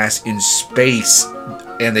alien's ass in space,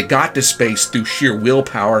 and they got to space through sheer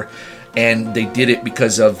willpower. And they did it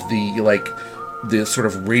because of the sort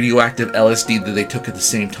of radioactive LSD that they took at the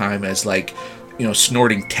same time as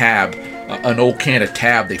snorting tab, an old can of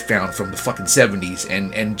tab they found from the fucking 70s,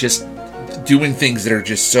 and just doing things that are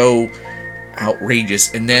just so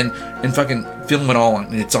outrageous, and fucking film it all,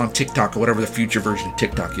 and it's on TikTok or whatever the future version of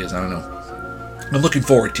TikTok is. I don't know. I'm looking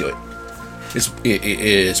forward to it. It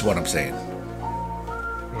is what I'm saying.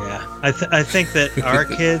 Yeah, I think that our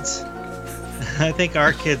kids. I think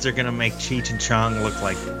our kids are going to make Cheech and Chong look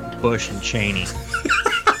like Bush and Cheney.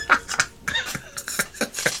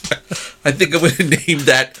 I think I'm going to name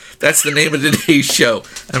that. That's the name of today's show.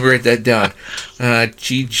 I'm going to write that down.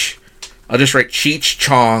 Cheech. I'll just write Cheech,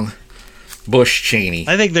 Chong, Bush, Cheney.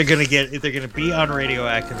 I think they're going to be on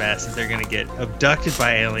radioactive acid. They're going to get abducted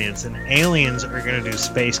by aliens, and aliens are going to do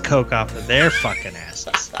space coke off of their fucking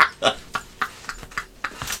asses.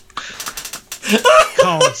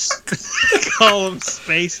 Call them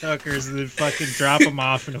space hookers and then fucking drop them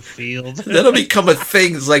off in a field. That'll become a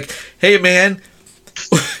thing. It's like, hey man,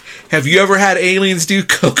 have you ever had aliens do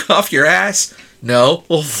coke off your ass? No?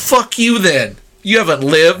 Well, fuck you then. You haven't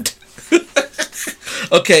lived.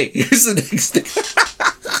 Okay, here's the next thing.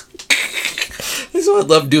 This is why I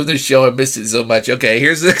love doing this show. I miss it so much. Okay,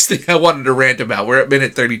 here's the next thing I wanted to rant about. We're at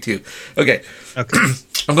minute 32. Okay.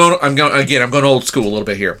 I'm going old school a little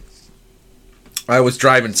bit here. I was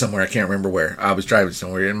driving somewhere. I can't remember where. I was driving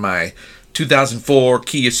somewhere in my 2004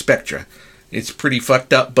 Kia Spectra. It's pretty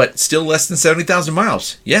fucked up, but still less than 70,000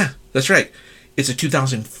 miles. Yeah, that's right. It's a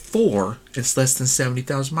 2004. It's less than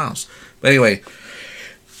 70,000 miles. But anyway,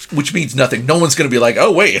 which means nothing. No one's going to be like,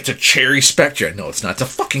 oh, wait, it's a Cherry Spectra. No, it's not. It's a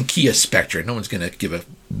fucking Kia Spectra. No one's going to give a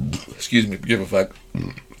fuck.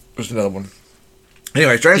 There's another one.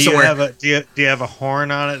 Anyway, driving somewhere. Do you have a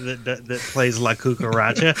horn on it that plays La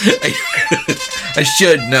Cucaracha? I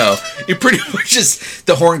should know. It pretty much just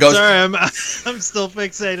the horn goes. Sorry, I'm still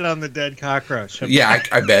fixated on the dead cockroach. Yeah,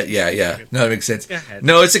 I bet. Yeah. No, that makes sense.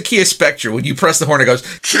 No, it's a Kia Spectra. When you press the horn, it goes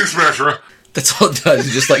Kia Spectra. That's all it does.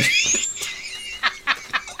 It's just like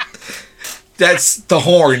that's the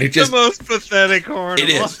horn. It just the most pathetic horn. It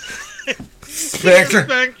is.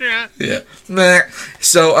 Spectra. Yeah.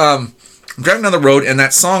 So I'm driving down the road, and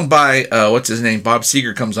that song by what's his name, Bob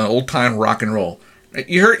Seger, comes on. Old Time Rock and Roll.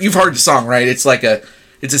 You've heard the song, right? It's like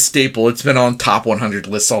it's a staple. It's been on top 100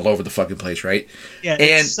 lists all over the fucking place, right? Yeah, and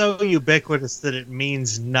it's so ubiquitous that it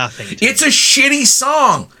means nothing. It's a shitty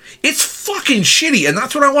song. It's fucking shitty, and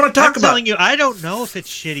that's what I want to talk about. I'm telling you, I don't know if it's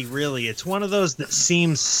shitty, really. It's one of those that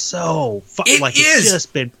seems so like it's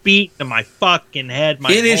just been beat to my fucking head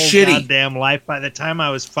my whole goddamn life. By the time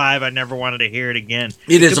I was 5, I never wanted to hear it again.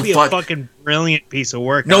 It is a fucking brilliant piece of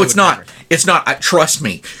work. No, it's not. It's not. Trust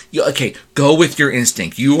me. Okay, go with your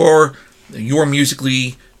instinct. You're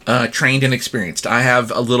musically trained and experienced. I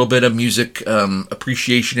have a little bit of music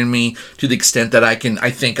appreciation in me to the extent that I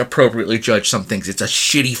think, appropriately judge some things. It's a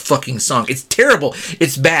shitty fucking song. It's terrible.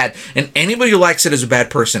 It's bad. And anybody who likes it is a bad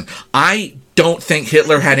person. I don't think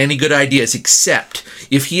Hitler had any good ideas, except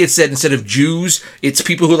if he had said instead of Jews, it's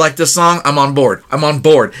people who like this song, I'm on board.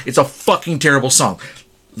 It's a fucking terrible song.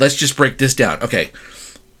 Let's just break this down. Okay.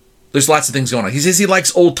 There's lots of things going on. He says he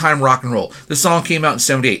likes old-time rock and roll. The song came out in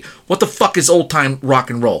 78. What the fuck is old-time rock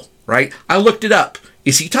and roll, right? I looked it up.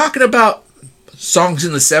 Is he talking about songs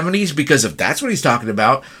in the 70s? Because if that's what he's talking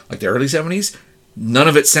about, like the early 70s, none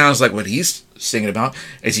of it sounds like what he's singing about.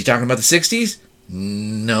 Is he talking about the 60s?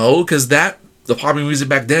 No, because the popular music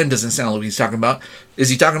back then doesn't sound like what he's talking about. Is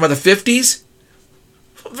he talking about the 50s?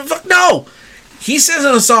 Fuck no! He says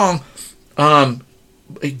in a song,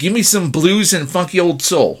 give me some blues and funky old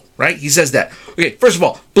soul, right? He says that. Okay, first of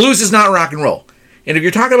all, blues is not rock and roll. And if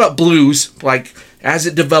you're talking about blues, like as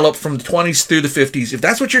it developed from the 20s through the 50s, if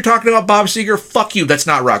that's what you're talking about, Bob Seger, fuck you. That's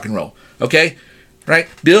not rock and roll. Okay? Right?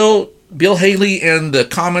 Bill Haley and the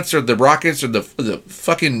Comets or the Rockets or the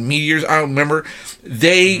fucking Meteors, I don't remember.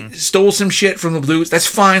 They stole some shit from the blues. That's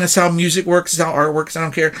fine. That's how music works. That's how art works. I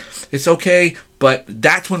don't care. It's okay. But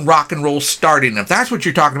that's when rock and roll started. And if that's what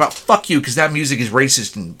you're talking about, fuck you, because that music is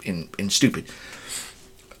racist and stupid.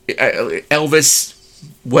 Elvis,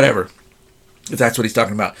 whatever, if that's what he's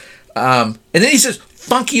talking about. And then he says,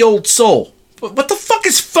 funky old soul. What the fuck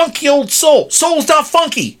is funky old soul? Soul's not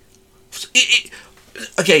funky.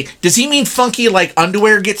 Okay, does he mean funky like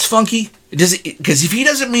underwear gets funky? Because if he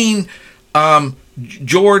doesn't mean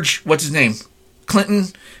George, what's his name? Clinton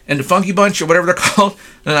and the Funky Bunch or whatever they're called,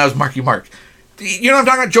 then that was Marky Mark. You know what I'm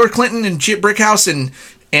talking about? George Clinton and Shit Brick House and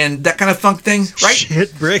that kind of funk thing, right?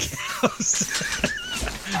 Shit Brick House.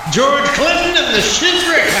 George Clinton and the Shit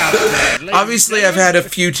Brick House. Obviously, I've had a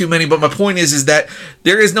few too many, but my point is that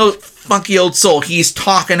there is no funky old soul. He's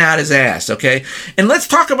talking out his ass, okay? And let's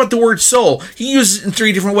talk about the word soul. He uses it in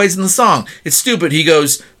 3 different ways in the song. It's stupid. He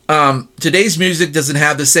goes, today's music doesn't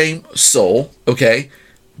have the same soul, okay?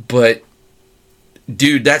 But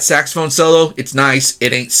dude, that saxophone solo, it's nice.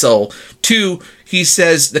 It ain't soul. 2, he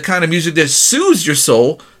says the kind of music that soothes your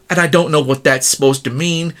soul, and I don't know what that's supposed to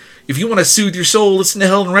mean. If you want to soothe your soul, listen to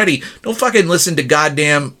Helen Reddy. Don't fucking listen to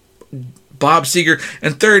goddamn Bob Seger.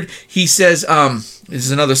 And 3rd, he says,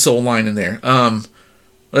 there's another soul line in there. No,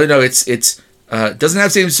 it's doesn't have the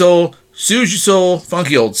same soul, soothes your soul,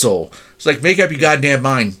 funky old soul. It's like, make up your goddamn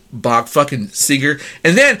mind, Bob fucking Seger.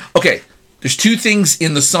 And then, okay, there's 2 things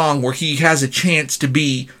in the song where he has a chance to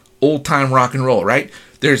be old-time rock and roll, right?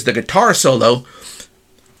 There's the guitar solo.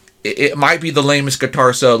 It might be the lamest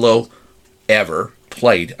guitar solo ever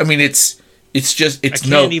played. I mean, it's just, it's I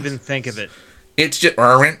can't even think of it. It's just,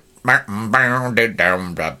 it's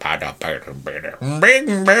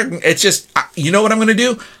just, you know what I'm going to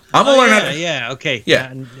do? I'm going to learn how to... Okay.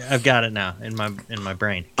 Yeah. I've got it now in my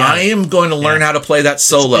brain. I am going to learn how to play that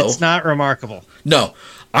solo. It's not remarkable. No.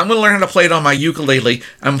 I'm going to learn how to play it on my ukulele.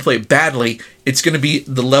 I'm going to play it badly. It's going to be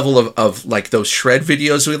the level of like those shred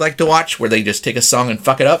videos we like to watch where they just take a song and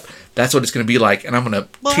fuck it up. That's what it's going to be like. And I'm going to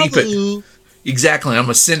tape it. Exactly. I'm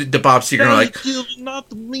going to send it to Bob Seger. Like, not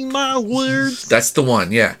to be my words. That's the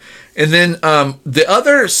one, yeah. And then the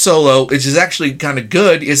other solo, which is actually kind of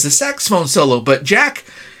good, is the saxophone solo. But Jack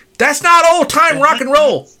That's not old time rock and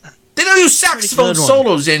roll. They don't use saxophone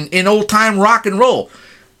solos in old time rock and roll,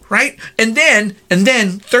 right? And then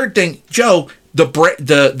third thing, Joe, the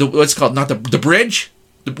what's it called? Not the bridge,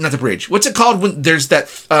 not the bridge. What's it called when there's that?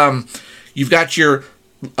 You've got your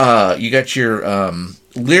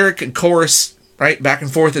lyric and chorus, right, back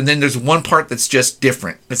and forth, and then there's one part that's just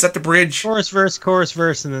different. Is that the bridge? Chorus,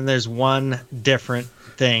 verse, and then there's one different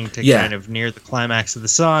thing to kind of near the climax of the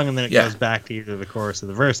song, and then it goes back to either the chorus or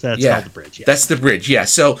the verse. That's called the bridge. Yeah. That's the bridge. Yeah.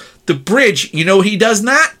 So the bridge, you know, he does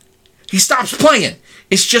not. He stops playing.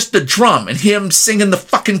 It's just the drum and him singing the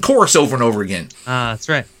fucking chorus over and over again. That's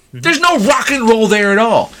right. Mm-hmm. There's no rock and roll there at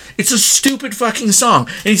all. It's a stupid fucking song,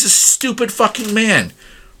 and he's a stupid fucking man,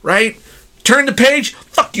 right? Turn the page.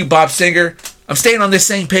 Fuck you, Bob Singer. I'm staying on this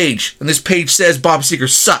same page, and this page says Bob Seger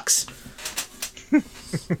sucks.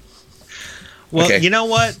 Well, you know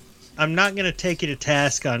what? I'm not going to take you to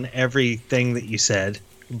task on everything that you said,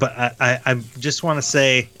 but I just want to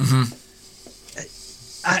say,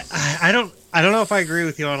 I don't know if I agree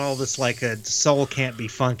with you on all this, like a soul can't be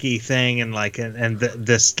funky thing, and like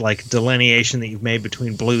this like delineation that you've made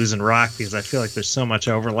between blues and rock, because I feel like there's so much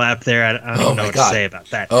overlap there. I don't know what to say about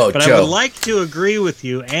that. But Joe, I would like to agree with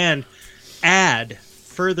you and add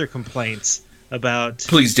further complaints about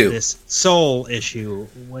this soul issue.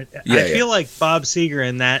 I feel like Bob Seger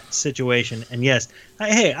in that situation, and yes,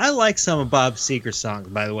 I like some of Bob Seger's songs,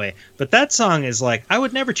 by the way, but that song is like, I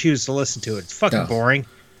would never choose to listen to it. It's fucking boring.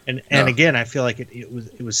 And again, I feel like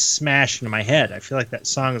it was smashed into my head. I feel like that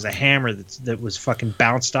song was a hammer that was fucking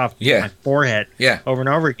bounced off my forehead over and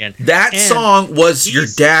over again. That song was your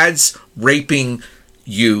dad's raping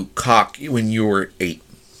you cock when you were 8.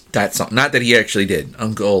 That song. Not that he actually did.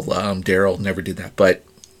 Uncle Daryl never did that. But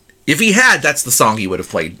if he had, that's the song he would have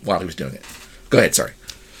played while he was doing it. Go ahead, sorry.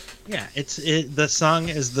 Yeah, the song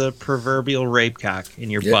is the proverbial rape cock in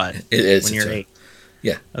your butt. It is. When you're 8.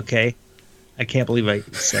 Yeah. Okay. I can't believe I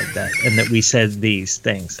said that, and that we said these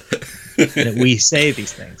things. That we say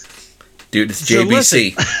these things. Dude, it's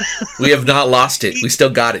JBC. We have not lost it. We still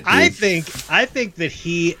got it, dude. I think that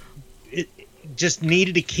he just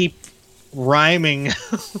needed to keep rhyming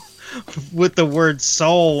with the word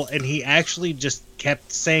soul, and he actually just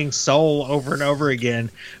kept saying soul over and over again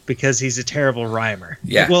because he's a terrible rhymer.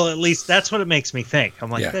 Yeah. Well, at least that's what it makes me think.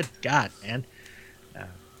 I'm like, good God, man.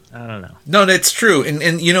 I don't know. No, that's true.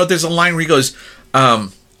 And you know, there's a line where he goes,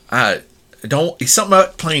 something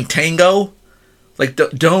about playing tango. Like,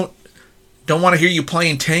 don't want to hear you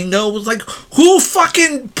playing tango. Like, who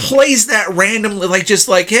fucking plays that randomly? Like, just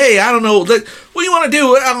like, hey, I don't know, like, what do you want to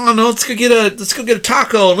do? I don't know. Let's go get a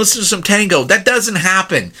taco and listen to some tango. That doesn't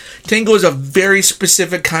happen. Tango is a very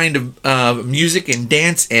specific kind of music and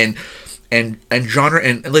dance and genre.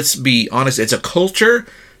 And let's be honest, it's a culture.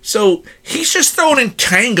 So he's just throwing in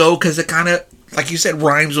tango because it kind of, like you said,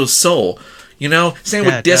 rhymes with soul. You know, same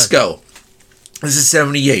with disco. This is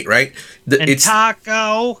 78, right? It's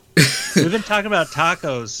taco. We've been talking about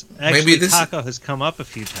tacos. Actually, maybe taco has come up a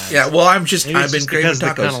few times. Yeah, well, I've been craving tacos. The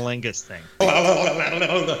cunnilingus thing.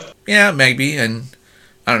 Yeah, maybe, and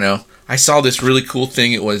I don't know. I saw this really cool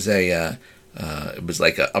thing. It was it was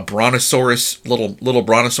like a brontosaurus, little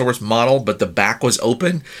brontosaurus model, but the back was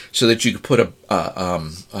open so that you could put a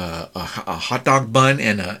hot dog bun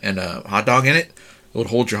and a hot dog in it. It would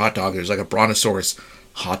hold your hot dog. There's like a brontosaurus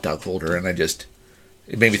hot dog holder, and it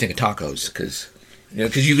made me think of tacos because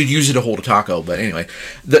you could use it to hold a taco. But anyway,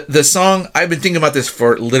 the song, I've been thinking about this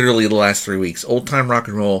for literally the last 3 weeks. Old time rock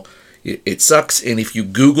and roll. It sucks, and if you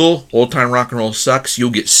Google old time rock and roll sucks,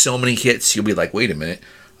 you'll get so many hits. You'll be like, wait a minute.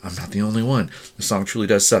 I'm not the only one. The song truly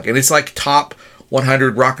does suck. And it's like top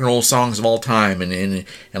 100 rock and roll songs of all time. And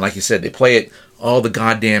like you said, they play it all the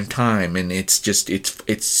goddamn time. And it's just,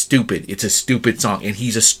 it's stupid. It's a stupid song. And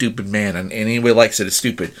he's a stupid man. And anybody likes it is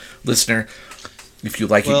stupid. Listener, if you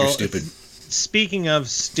like it, you're stupid. Speaking of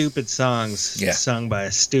stupid songs sung by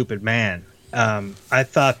a stupid man, I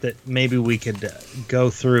thought that maybe we could go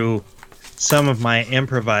through some of my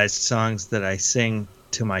improvised songs that I sing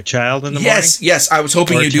to my child in the morning. Yes, I was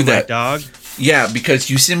hoping you'd do that. My dog. Yeah, because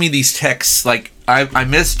you send me these texts. Like I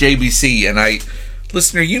miss JBC, and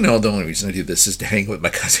listener, you know the only reason I do this is to hang with my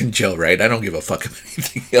cousin Joe, right? I don't give a fuck about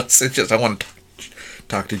anything else. It's just I want to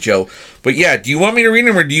talk to Joe. But yeah, do you want me to read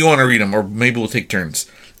them, or do you want to read them, or maybe we'll take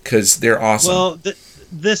turns because they're awesome. Well,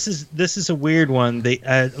 this is a weird one.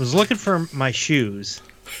 I was looking for my shoes.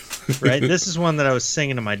 Right, this is one that I was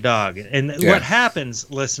singing to my dog, and what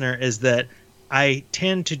happens, listener, is that I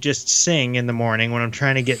tend to just sing in the morning when I'm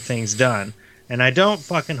trying to get things done, and I don't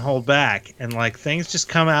fucking hold back, and like things just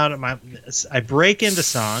come out of I break into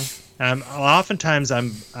song, and oftentimes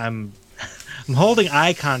I'm I'm holding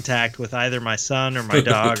eye contact with either my son or my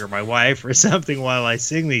dog or my wife or something while I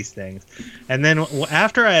sing these things. And then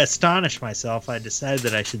after I astonish myself, I decided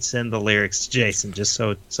that I should send the lyrics to Jason just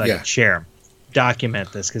so I can share them,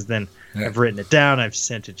 document this, because then I've written it down, I've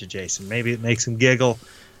sent it to Jason. Maybe it makes him giggle.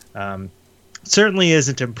 Certainly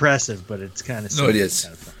isn't impressive, but it's kind of no, it is.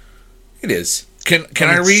 Kind of fun. It is. Can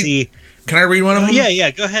I read? See. Can I read one of them?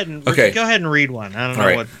 Yeah. Go ahead and read one. I don't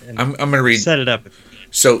know what. I'm going to read. Set it up.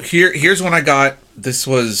 So here's one I got. This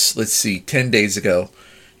was 10 days ago.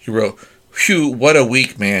 He wrote, "Phew, what a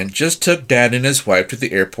week, man! Just took Dad and his wife to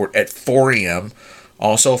the airport at 4 a.m.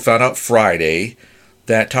 Also found out Friday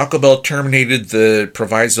that Taco Bell terminated the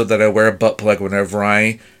proviso that I wear a butt plug whenever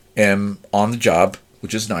I am on the job,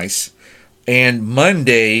 which is nice. And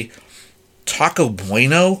Monday, Taco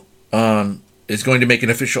Bueno is going to make an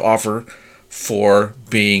official offer for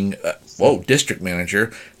being district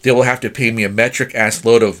manager. They will have to pay me a metric ass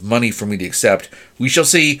load of money for me to accept. We shall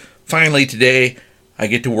see. Finally today, I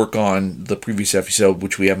get to work on the previous episode,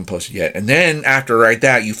 which we haven't posted yet. And then after I write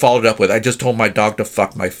that, you followed up with, I just told my dog to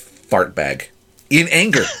fuck my fart bag. In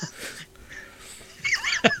anger."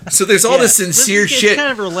 So there's all this sincere shit. It's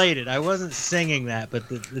kind of related. I wasn't singing that, but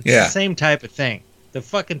it's the same type of thing. The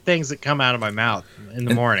fucking things that come out of my mouth in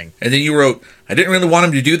the morning. And then you wrote, "I didn't really want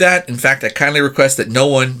him to do that. In fact, I kindly request that no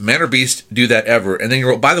one, man or beast, do that ever." And then you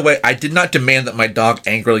wrote, "By the way, I did not demand that my dog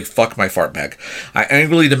angrily fuck my fart bag. I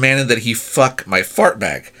angrily demanded that he fuck my fart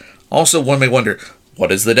bag." Also, one may wonder,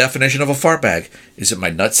 what is the definition of a fart bag? Is it my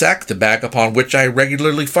nutsack, the bag upon which I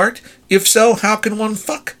regularly fart? If so, how can one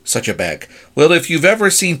fuck such a bag? Well, if you've ever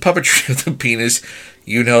seen puppetry of the penis,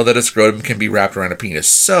 you know that a scrotum can be wrapped around a penis.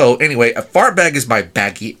 So, anyway, a fart bag is my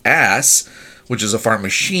baggy ass, which is a fart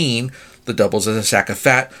machine that doubles as a sack of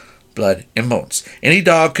fat, blood, and bones. Any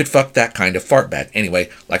dog could fuck that kind of fart bag. Anyway,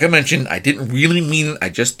 like I mentioned, I didn't really mean it. I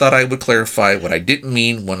just thought I would clarify what I didn't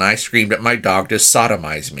mean when I screamed at my dog to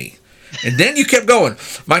sodomize me. And then you kept going.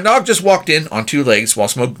 "My dog just walked in on 2 legs while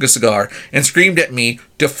smoking a cigar and screamed at me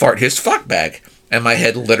to fart his fuck bag." And my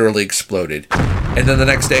head literally exploded. And then the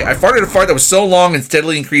next day, I farted a fart that was so long and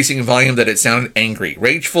steadily increasing in volume that it sounded angry,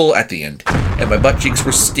 rageful at the end. And my butt cheeks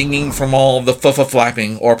were stinging from all of the fuffa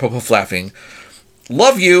flapping or puffa flapping.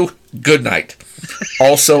 Love you. Good night.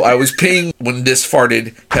 Also, I was peeing when this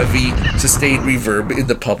farted heavy, sustained reverb in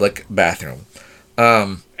the public bathroom.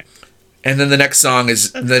 And then the next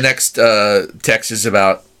text is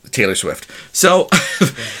about Taylor Swift. So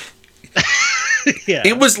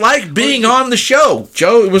it was like being on the show,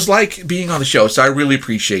 Joe. It was like being on the show. So I really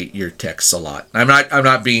appreciate your texts a lot. I'm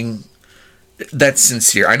not being that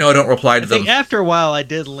sincere. I know I don't reply to them. After a while, I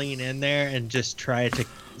did lean in there and just try to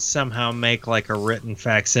somehow make like a written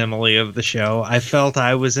facsimile of the show. I felt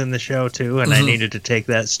I was in the show too, and I needed to take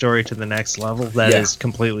that story to the next level. That is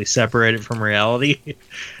completely separated from reality.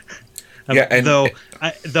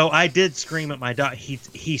 Though I did scream at my dog.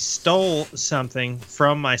 He stole something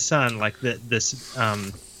from my son, like this.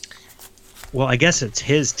 Well, I guess it's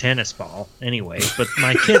his tennis ball anyway. But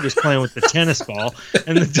my kid was playing with the tennis ball,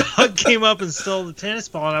 and the dog came up and stole the tennis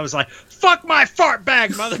ball, and I was like, "Fuck my fart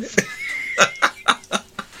bag, motherfucker!"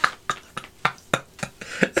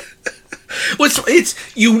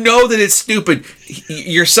 You know that it's stupid.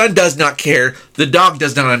 Your son does not care. The dog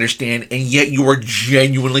does not understand, and yet you are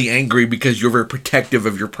genuinely angry because you're very protective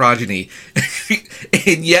of your progeny.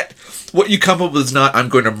 And yet, what you come up with is not, "I'm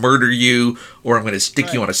going to murder you," or "I'm going to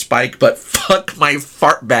stick you on a spike," but "fuck my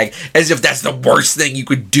fart bag," as if that's the worst thing you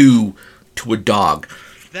could do to a dog.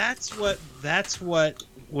 That's what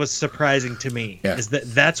was surprising to me. Is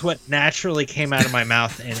that's what naturally came out of my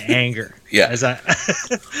mouth in anger.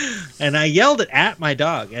 And I yelled it at my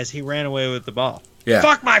dog as he ran away with the ball.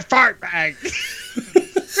 Fuck my fart bag.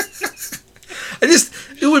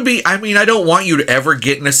 I don't want you to ever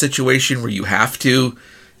get in a situation where you have to,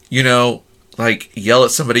 like yell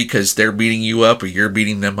at somebody because they're beating you up or you're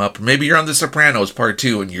beating them up. Or maybe you're on The Sopranos Part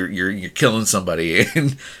 2 and you're killing somebody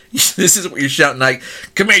and this is what you're shouting like,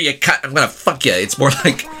 "Come here, you cunt, I'm gonna fuck you." It's more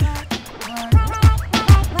like,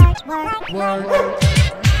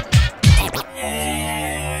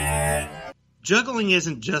 juggling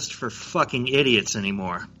isn't just for fucking idiots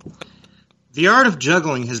anymore. The art of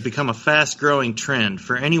juggling has become a fast-growing trend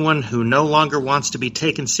for anyone who no longer wants to be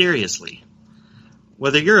taken seriously.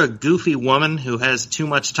 Whether you're a goofy woman who has too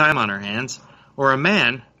much time on her hands, or a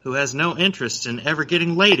man who has no interest in ever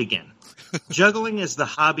getting laid again, juggling is the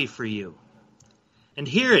hobby for you. And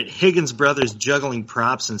here at Higgins Brothers Juggling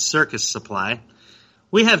Props and Circus Supply,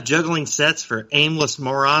 we have juggling sets for aimless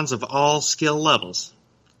morons of all skill levels.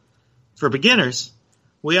 For beginners,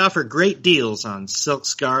 we offer great deals on silk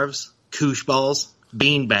scarves, koosh balls,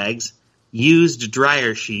 bean bags, used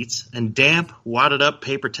dryer sheets, and damp, wadded-up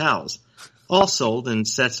paper towels, all sold in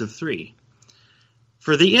sets of 3.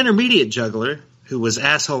 For the intermediate juggler, who was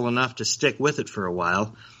asshole enough to stick with it for a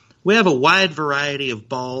while, we have a wide variety of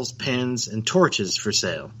balls, pins, and torches for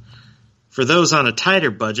sale. For those on a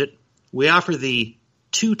tighter budget, we offer the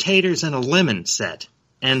 2 taters and a lemon set,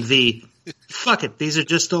 and the fuck it, these are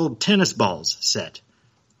just old tennis balls set.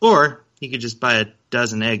 Or you could just buy a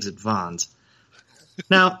dozen eggs at Vaughn's.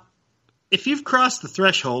 Now, if you've crossed the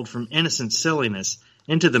threshold from innocent silliness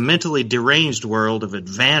into the mentally deranged world of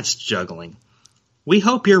advanced juggling, we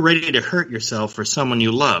hope you're ready to hurt yourself for someone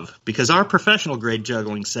you love, because our professional-grade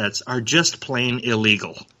juggling sets are just plain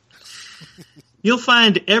illegal. You'll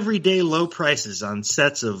find everyday low prices on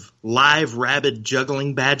sets of live rabid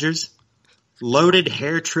juggling badgers, loaded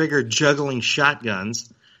hair-trigger juggling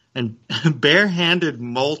shotguns, and bare-handed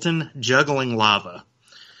molten juggling lava.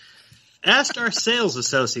 Ask our sales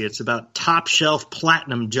associates about top-shelf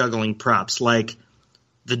platinum juggling props like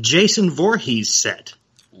the Jason Voorhees set,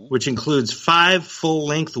 which includes 5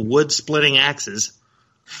 full-length wood-splitting axes,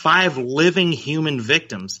 5 living human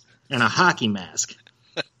victims, and a hockey mask.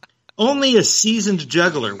 Only a seasoned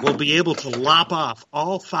juggler will be able to lop off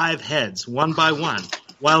all 5 heads one by one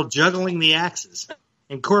while juggling the axes,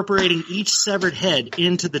 incorporating each severed head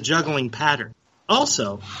into the juggling pattern.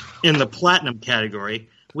 Also, in the platinum category,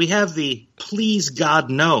 we have the Please God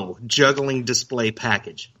No juggling display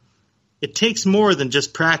package. It takes more than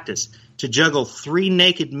just practice to juggle 3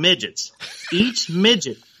 naked midgets, each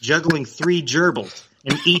midget juggling 3 gerbils,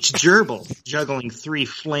 and each gerbil juggling 3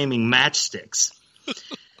 flaming matchsticks.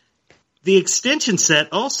 The extension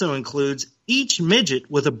set also includes each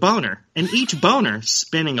midget with a boner, and each boner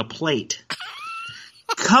spinning a plate.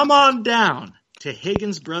 Come on down to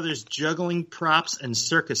Higgins Brothers Juggling Props and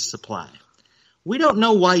Circus Supply. We don't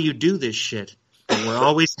know why you do this shit, but we're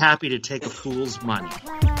always happy to take a fool's money.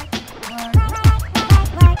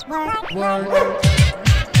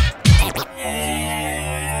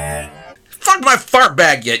 Fuck my fart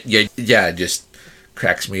bag! Yeah, it just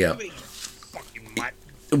cracks me up.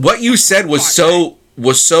 What you said was so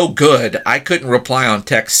good, I couldn't reply on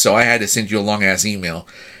text, so I had to send you a long ass email,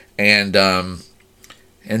 and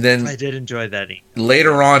then I did enjoy that.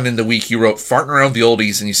 Later on in the week, you wrote "farting around the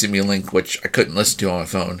oldies," and you sent me a link which I couldn't listen to on my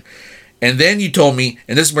phone, and then you told me,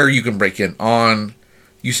 and this is where you can break in on.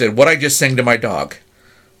 You said what I just sang to my dog.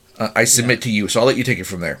 I submit to you, so I'll let you take it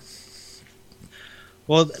from there.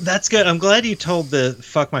 Well, that's good. I'm glad you told the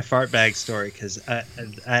 "fuck my fart bag" story, because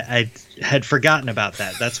I had forgotten about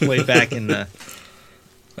that. That's way back in the.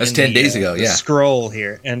 That's 10 days ago. Yeah. Scroll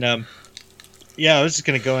here, and I was just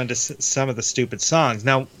going to go into some of the stupid songs.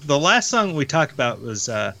 Now, the last song we talked about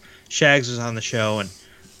was Shags was on the show, and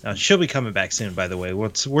she'll be coming back soon. By the way, we're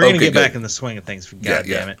going to get back in the swing of things. God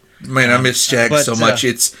damn it, man! I miss Shags so much.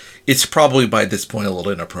 It's probably by this point a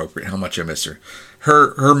little inappropriate how much I miss her.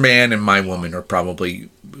 Her man and my woman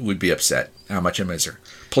would be upset how much I miss her.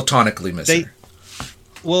 Platonically miss her.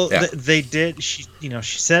 Well, they did. She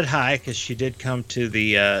said hi because she did come to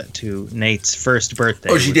the to Nate's first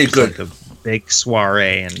birthday. Oh, she did good. Like a big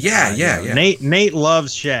soiree, and yeah. Nate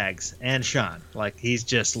loves Shags and Sean. Like he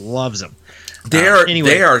just loves them. They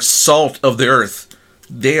are salt of the earth.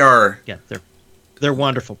 They are. Yeah, they're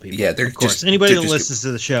wonderful people. Yeah, they're of course. Just, anybody that listens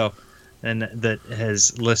to the show and that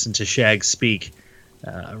has listened to Shags speak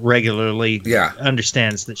regularly,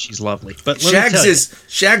 understands that she's lovely. But Shags is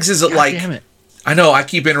God like. Damn it. I know I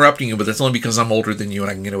keep interrupting you, but that's only because I'm older than you and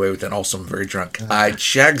I can get away with it. Also, I'm very drunk.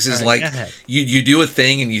 Shags is like you do a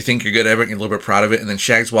thing and you think you're good at it and you're a little bit proud of it, and then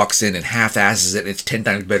Shags walks in and half-asses it and it's 10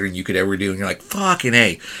 times better than you could ever do, and you're like, fucking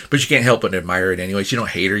A. But you can't help but admire it anyways. You don't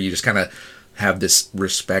hate her. You just kind of have this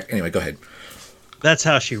respect. Anyway, go ahead. That's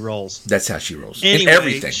how she rolls. Anyway, in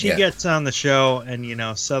everything. She gets on the show and,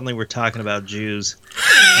 suddenly we're talking about Jews.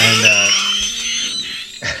 And,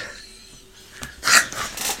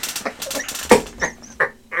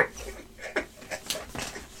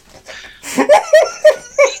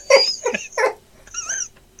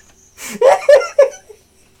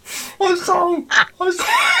 I'm sorry.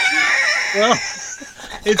 Well,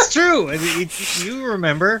 it's true. I mean, you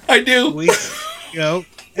remember. I do.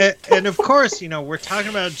 And of course, we're talking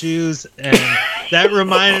about Jews, and that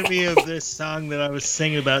reminded me of this song that I was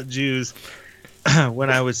singing about Jews when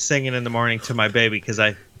I was singing in the morning to my baby, because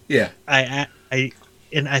I think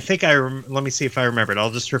let me see if I remember it.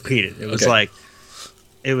 I'll just repeat it. It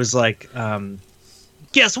was like,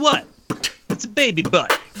 guess what? It's a baby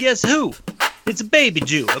butt. Guess who? It's a baby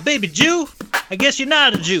Jew. A baby Jew? I guess you're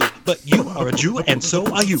not a Jew, but you are a Jew, and so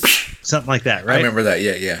are you. Something like that, right? I remember that.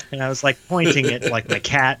 Yeah. And I was like pointing at like my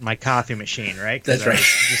cat and my coffee machine, right? That's right.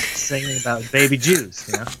 Just singing about baby Jews,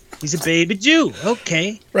 He's a baby Jew.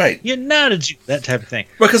 Okay. Right. You're not a Jew. That type of thing.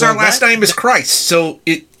 Because our last name is Christ, so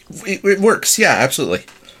it works. Yeah, absolutely.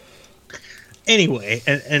 Anyway,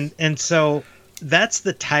 and so that's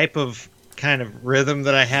the type of kind of rhythm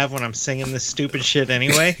that I have when I'm singing this stupid shit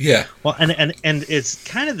anyway. Yeah. Well, and it's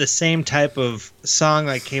kind of the same type of song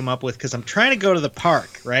I came up with because I'm trying to go to the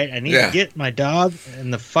park, right? I need to get my dog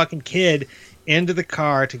and the fucking kid into the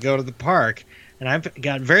car to go to the park, and I've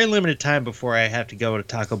got very limited time before I have to go to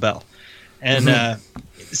Taco Bell. And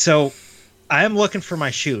so I am looking for my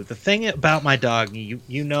shoe. The thing about my dog,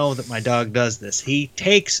 you know that my dog does this. He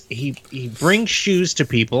brings shoes to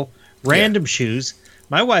people, random shoes.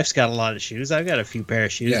 My wife's got a lot of shoes. I've got a few pair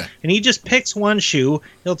of shoes. Yeah. And he just picks one shoe.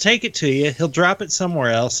 He'll take it to you. He'll drop it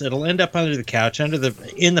somewhere else. It'll end up under the couch, in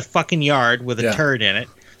the fucking yard with a turd in it.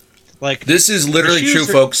 Like, this is literally true,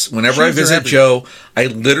 folks. Whenever I visit Joe,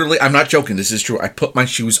 I'm not joking. This is true. I put my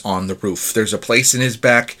shoes on the roof. There's a place in his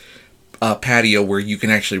back patio where you can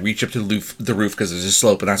actually reach up to the roof because there's a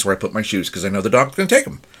slope, and that's where I put my shoes because I know the dog's going to take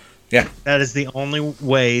them. Yeah. That is the only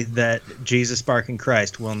way that Jesus barking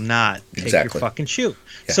Christ will not take your fucking shoe.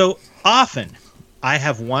 Yeah. So often I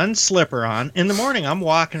have one slipper on. In the morning I'm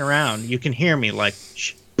walking around. You can hear me like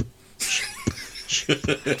shh, shh, shh,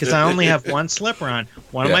 because I only have one slipper on.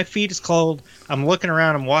 One of my feet is cold. I'm looking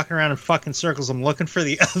around. I'm walking around in fucking circles. I'm looking for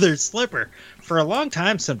the other slipper for a long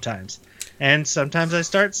time sometimes. And sometimes I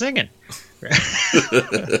start singing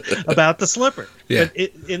about the slipper. Yeah. But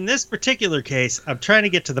in this particular case, I'm trying to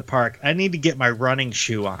get to the park. I need to get my running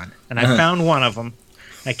shoe on. And I found one of them.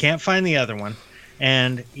 I can't find the other one.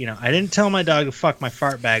 And, I didn't tell my dog to fuck my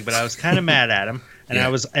fart bag, but I was kind of mad at him. And I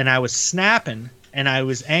was snapping, and I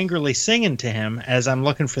was angrily singing to him as I'm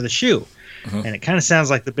looking for the shoe. And it kind of sounds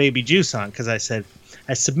like the Baby Jew song, because I said,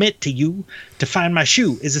 I submit to you to find my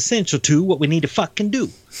shoe is essential to what we need to fucking do.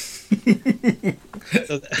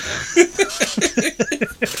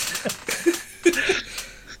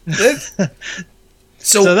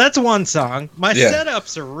 So that's one song. My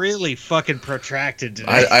setups are really fucking protracted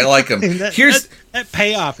today. I like them. That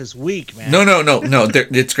payoff is weak, man. No.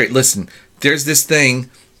 It's great. Listen, there's this thing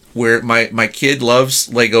where my kid loves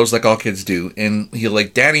Legos like all kids do, and he'll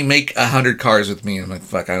like, Daddy, make 100 cars with me. And I'm like,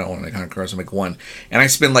 fuck, I don't want to make 100 cars. I'll make one. And I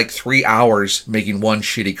spend like 3 hours making one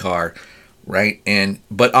shitty car. Right,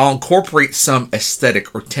 but I'll incorporate some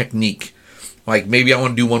aesthetic or technique. Like maybe I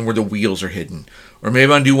want to do one where the wheels are hidden, or maybe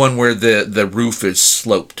I want to do one where the roof is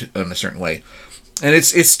sloped in a certain way. And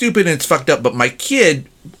it's stupid and it's fucked up. But my kid,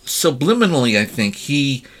 subliminally, I think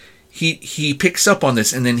he picks up on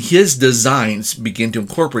this, and then his designs begin to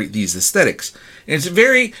incorporate these aesthetics. And it's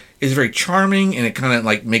very charming, and it kind of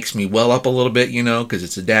like makes me well up a little bit, because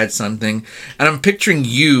it's a dad-son thing. And I'm picturing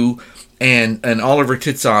you and Oliver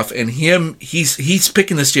Titzoff, and him, he's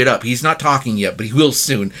picking this shit up. He's not talking yet, but he will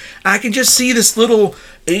soon. I can just see this little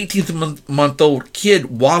 18-month-old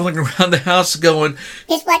kid waddling around the house going,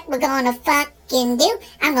 "Here's what we're gonna fucking do.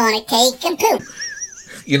 I'm gonna take a poop."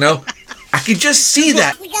 I can just see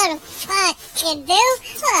that. We're gonna fucking do.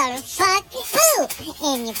 We're gonna fucking poop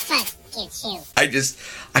in your fucking shoe.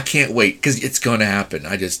 I can't wait, because it's gonna happen.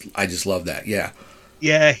 I just love that. Yeah.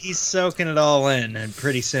 Yeah, he's soaking it all in, and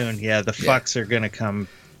pretty soon, the fucks are going to come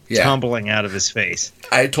tumbling out of his face.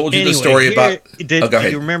 I told you the story about... go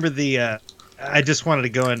ahead. You remember the... I just wanted to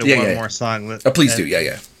go into one more song. Please do,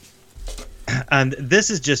 yeah. And this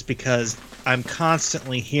is just because I'm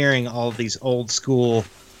constantly hearing all of these old school,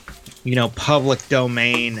 public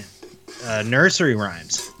domain nursery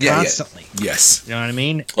rhymes constantly. Yes. You know what I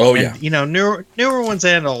mean? Oh, and, newer ones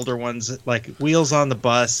and older ones, like Wheels on the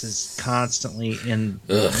Bus is constantly in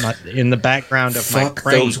the background of my brain. Fuck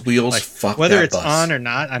those wheels, like, fuck whether that it's bus. on or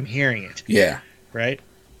not, I'm hearing it. Yeah. Right?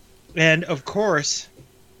 And, of course,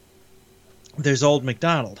 there's Old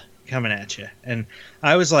MacDonald coming at you. And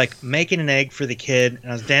I was, like, making an egg for the kid,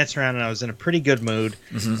 and I was dancing around, and I was in a pretty good mood.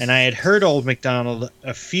 Mm-hmm. And I had heard Old MacDonald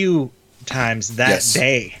a few times that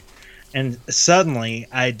day. And suddenly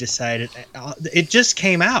I decided, it just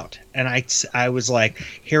came out. And I was like,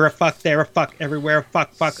 here a fuck, there a fuck, everywhere a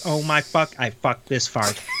fuck, oh my fuck, I fuck this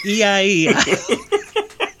fart. E-I-E.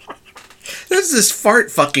 There's this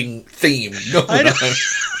fart fucking theme going on.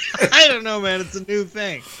 I don't know, man. It's a new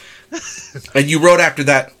thing. And you wrote after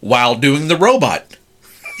that while doing the robot.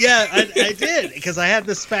 Yeah, I did. Because I had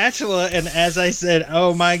the spatula, and as I said,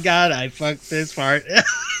 oh my God, I fucked this fart.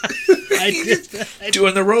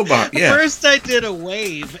 Doing the robot, yeah. First I did a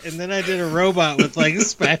wave, and then I did a robot with like a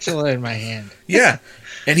spatula in my hand. Yeah,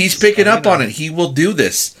 and he's picking up on it. He will do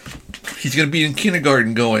this. He's going to be in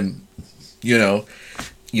kindergarten going,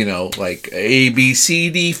 like A, B, C,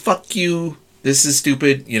 D, fuck you. This is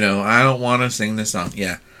stupid. I don't want to sing this song.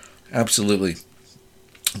 Yeah, absolutely.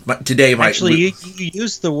 But today, you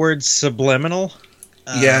used the word subliminal.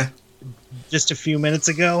 Yeah. Just a few minutes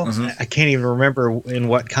ago. Mm-hmm. I can't even remember in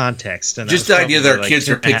what context. And just the idea that our kids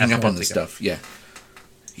are picking up on this stuff. Yeah.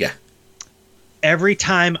 Yeah. Every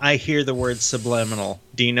time I hear the word subliminal,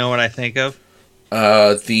 do you know what I think of?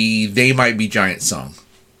 The They Might Be Giants song.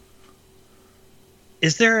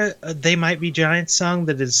 Is there a They Might Be Giants song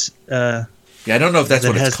that is... I don't know if that's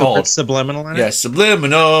what it's called. Subliminal in it? Yeah,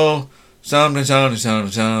 subliminal. Something.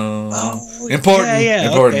 Oh, important.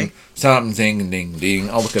 Okay. Something, ding,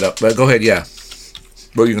 ding. I'll look it up. But go ahead, yeah.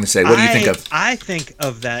 What are you going to say? What do you think of? I think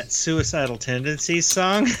of that Suicidal Tendencies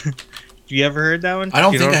song. You ever heard that one? I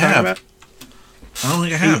don't think I have. I don't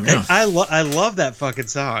think I have, no. I love that fucking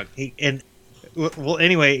song.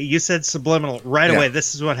 Anyway, you said subliminal. Right away,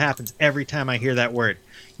 this is what happens every time I hear that word.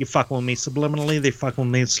 You fucking with me subliminally, they fucking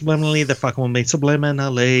with me subliminally, they fucking with me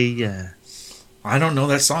subliminally, yeah. I don't know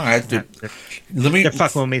that song. I have to. They're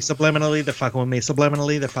fucking with me subliminally. They're fucking with me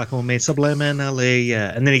subliminally. They're fucking with me subliminally.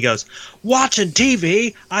 Yeah. And then he goes, watching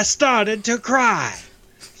TV, I started to cry.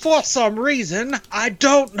 For some reason, I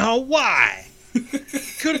don't know why.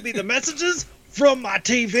 Could it be the messages from my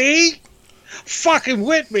TV? Fucking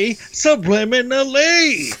with me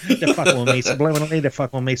subliminally. They're fucking with me subliminally. They're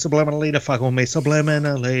fucking with me subliminally. They're fucking with me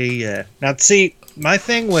subliminally. Yeah. Now, see, my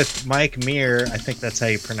thing with Mike Muir, I think that's how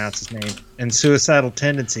you pronounce his name, and Suicidal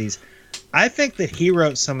Tendencies, I think that he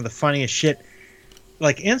wrote some of the funniest shit.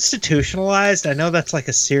 Like, Institutionalized, I know that's like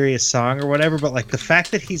a serious song or whatever, but like the fact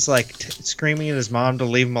that he's like screaming at his mom to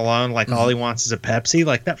leave him alone, like all he wants is a Pepsi,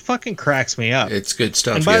 like that fucking cracks me up. It's good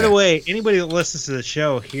stuff. And by the way, anybody that listens to the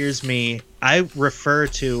show hears me. I refer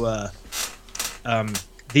to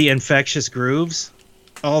the Infectious Grooves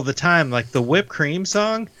all the time, like the Whipped Cream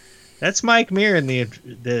song. That's Mike Muir and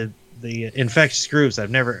the Infectious Grooves. I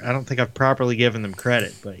don't think I've properly given them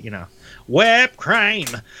credit, but Whipped cream,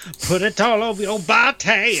 put it all over your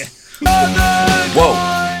body.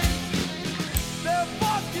 Whoa.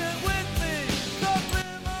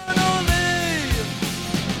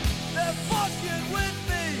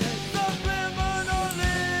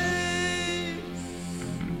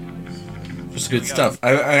 It's good stuff.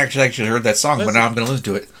 I actually heard that song, but now I'm going to listen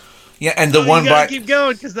to it. Yeah, and the one by... keep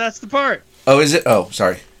going, because that's the part. Oh, is it? Oh,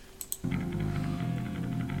 sorry.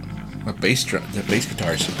 The bass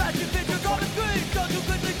guitars.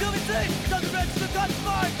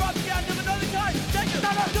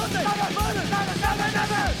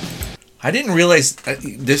 I didn't realize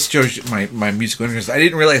this shows my musical interest. I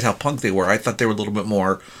didn't realize how punk they were. I thought they were a little bit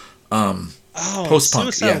more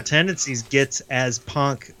post-punk. Suicidal Tendencies gets as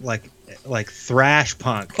punk, like thrash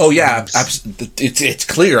punk. Oh yeah, it's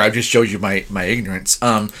clear. I just showed you my ignorance.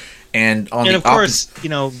 And of course,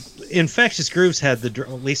 Infectious Grooves had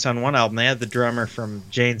at least on one album, they had the drummer from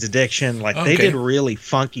Jane's Addiction. Like they did really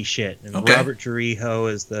funky shit. And Robert Trujillo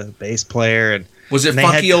is the bass player, and was it they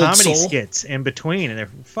funky had old comedy soul? Skits in between, and they're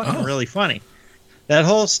fucking really funny. That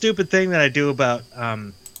whole stupid thing that I do about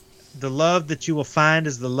the love that you will find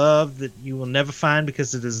is the love that you will never find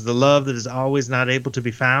because it is the love that is always not able to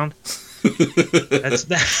be found. That's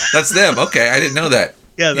them. Okay, I didn't know that.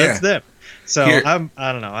 Yeah, that's them. So I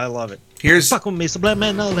don't know. I love it. Here's fuck with me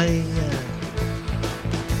subliminally.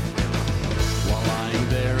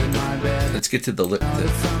 Let's get to the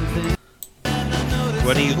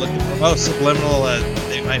What are you looking for? Oh, subliminal.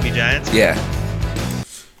 They Might Be Giants. Yeah,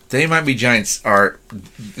 They Might Be Giants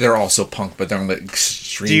they're also punk, but they're on the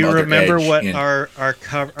extreme. Do you remember what our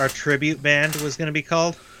tribute band was going to be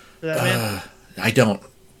called for that band? I don't.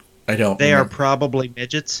 They are probably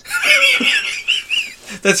midgets.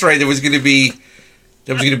 That's right. There was going to be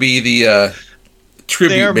the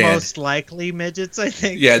tribute They're band. Most likely midgets, I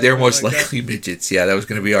think. Yeah, they're most likely midgets. Yeah, that was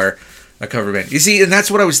going to be our cover band. You see, and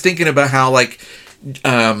that's what I was thinking about, how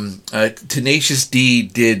Tenacious D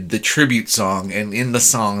did the tribute song, and in the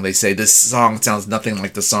song they say this song sounds nothing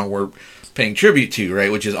like the song we're paying tribute to,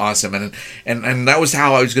 right? Which is awesome. And that was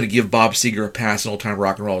how I was going to give Bob Seger a pass in Old Time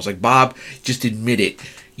Rock and Roll. I was like, Bob, just admit it.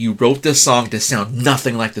 You wrote this song to sound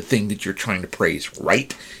nothing like the thing that you're trying to praise,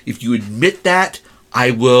 right? If you admit that,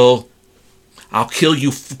 I'll kill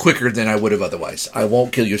you quicker than I would have otherwise. I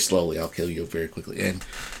won't kill you slowly. I'll kill you very quickly. And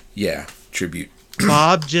yeah, tribute.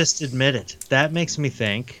 Bob just admitted. That makes me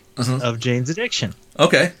think of Jane's Addiction.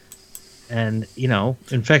 Okay. And, you know,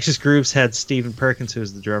 Infectious Grooves had Stephen Perkins, who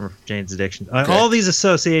was the drummer for Jane's Addiction. All these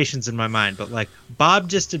associations in my mind, but like Bob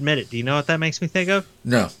Just Admit It. Do you know what that makes me think of?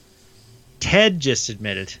 No. Ted Just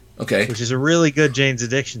Admit It. Okay. Which is a really good Jane's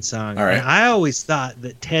Addiction song. All right. And I always thought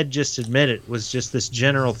that Ted Just Admit It was just this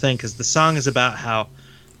general thing, because the song is about how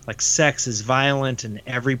like sex is violent and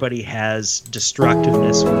everybody has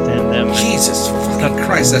destructiveness within them. Jesus fucking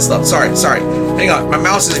Christ, that's not. Sorry. Hang on, my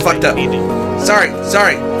mouse is fucked up.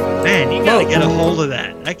 Sorry. Man, you gotta get a hold of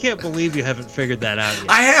that. I can't believe you haven't figured that out yet.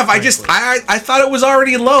 I have. I thought it was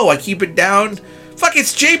already low. I keep it down. Fuck,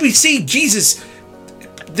 it's JBC. Jesus.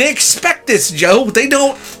 They expect this, Joe. They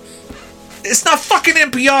don't. It's not fucking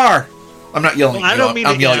NPR. I'm not yelling at you.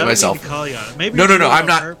 I'm yelling at myself. Mean to call you on it. Maybe no. I'm on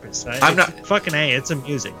not. Purpose. I'm not. Fucking A, it's a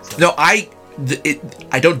music. So. No, I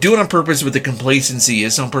don't do it on purpose, but the complacency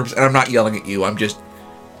is on purpose, and I'm not yelling at you. I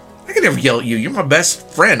can never yell at you. You're my best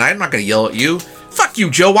friend. I'm not going to yell at you. Fuck you,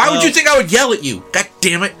 Joe. Why would you think I would yell at you? God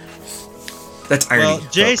damn it. That's irony. Well,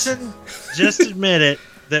 Jason, just admit it,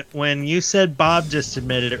 that when you said Bob just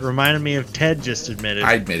admitted it, reminded me of Ted Just Admitted.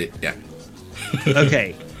 I admit it, yeah.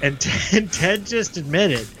 Okay, and Ted Just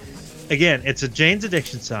Admitted, again, it's a Jane's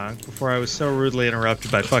Addiction song, before I was so rudely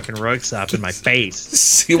interrupted by fucking Rugstop in my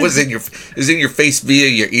face. It was in your face via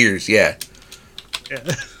your ears, yeah.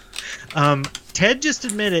 Ted Just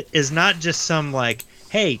Admit It is not just some like,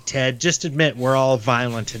 hey, Ted, just admit we're all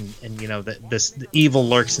violent and you know that the evil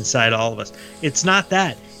lurks inside all of us. It's not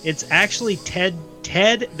that. It's actually Ted.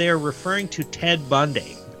 They're referring to Ted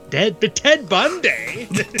Bundy. Ted Bundy.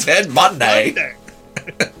 Ted Bundy.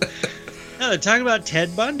 No, they're talking about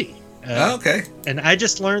Ted Bundy. Okay. And I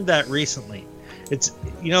just learned that recently. It's,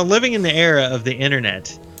 you know, living in the era of the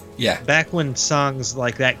internet. Yeah. Back when songs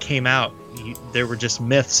like that came out, there were just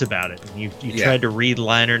myths about it. And you tried to read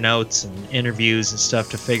liner notes and interviews and stuff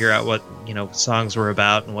to figure out what, you know, songs were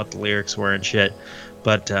about and what the lyrics were and shit.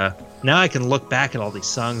 But now I can look back at all these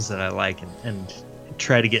songs that I like and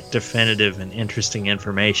try to get definitive and interesting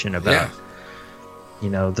information about, you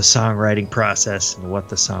know, the songwriting process and what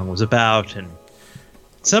the song was about. And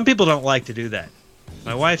some people don't like to do that.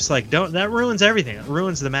 My wife's like, that ruins everything. It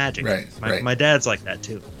ruins the magic. Right. My dad's like that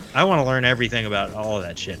too. I want to learn everything about all of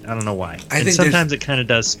that shit. I don't know why. I think sometimes it kind of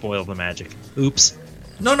does spoil the magic. Oops.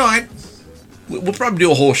 No, we'll probably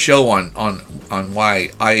do a whole show on why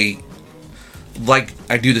I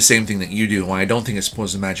do the same thing that you do, why I don't think it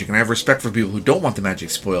spoils the magic. And I have respect for people who don't want the magic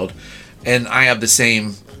spoiled. And I have the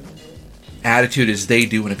same attitude as they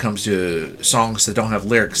do when it comes to songs that don't have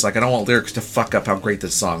lyrics. Like, I don't want lyrics to fuck up how great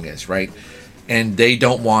this song is, right? And they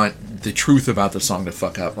don't want the truth about the song to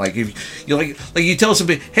fuck up. Like, if you like you tell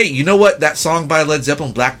somebody, hey, you know what that song by Led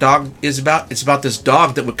Zeppelin, Black Dog, is about? It's about this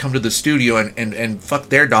dog that would come to the studio and fuck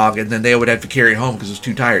their dog, and then they would have to carry it home because it was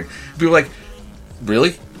too tired. People are like,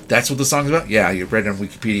 really? That's what the song's about? Yeah, you read it on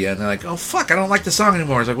Wikipedia, and they're like, oh fuck, I don't like the song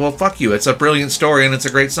anymore. It's like, well, fuck you. It's a brilliant story and it's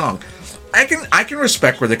a great song. I can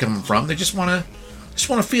respect where they're coming from. They just want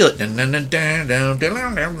to feel it. I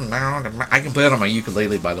can play it on my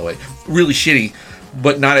ukulele, by the way. Really shitty,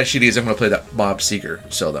 but not as shitty as I'm going to play that Bob Seger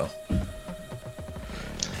solo.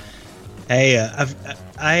 Hey,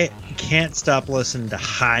 I can't stop listening to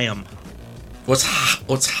Haim. What's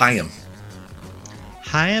Haim?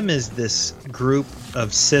 Haim is this group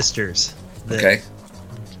of sisters that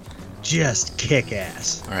just kick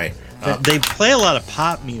ass. All right. They play a lot of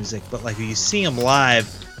pop music, but like if you see them live,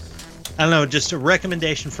 I don't know, just a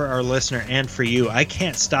recommendation for our listener and for you. I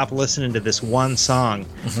can't stop listening to this one song.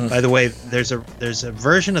 Mm-hmm. By the way, there's a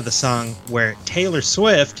version of the song where Taylor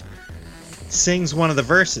Swift sings one of the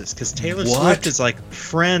verses, because Taylor Swift is like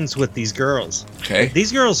friends with these girls. Okay.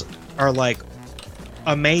 These girls are like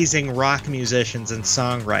amazing rock musicians and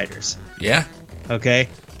songwriters. Yeah. Okay.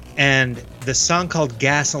 And the song called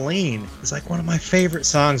Gasoline is like one of my favorite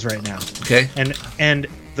songs right now. Okay. And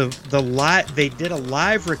they did a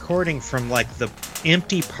live recording from like the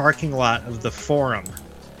empty parking lot of the Forum,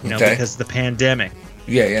 you know, because of the pandemic.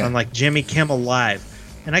 Yeah. On like Jimmy Kimmel Live.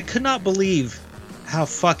 And I could not believe how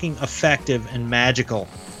fucking effective and magical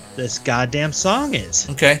this goddamn song is.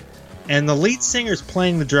 Okay. And the lead singer's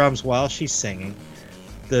playing the drums while she's singing.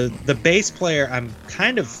 The bass player, I'm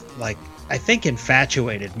kind of like, I think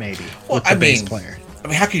infatuated maybe with the bass player. I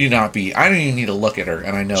mean, how could you not be? I don't even need to look at her,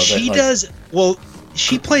 and I know that she does. Well,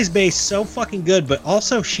 she plays bass so fucking good, but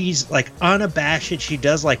also she's like unabashed. She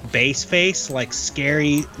does like bass face, like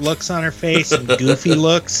scary looks on her face and goofy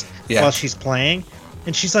looks while she's playing.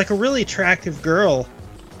 And she's like a really attractive girl.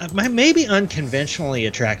 Maybe unconventionally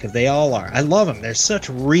attractive. They all are. I love them. They're such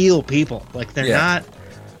real people. Like they're not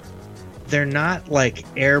like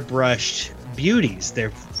airbrushed beauties.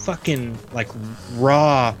 They're fucking like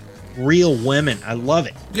raw real women. I love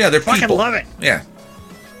it. Yeah, they're fucking people. love it. Yeah.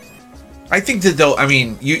 I think that though, I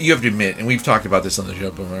mean, you have to admit, and we've talked about this on the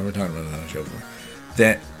show before, we're talking about it on the show before,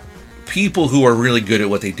 that people who are really good at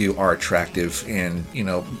what they do are attractive, and, you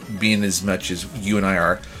know, being as much as you and I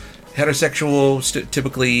are heterosexual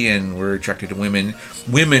typically, and we're attracted to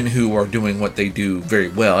women who are doing what they do very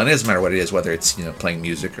well, and it doesn't matter what it is, whether it's, you know, playing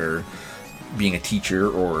music or being a teacher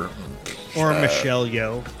or Michelle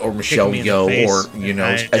Yeoh, or, you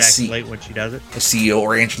know, when she does it, a CEO,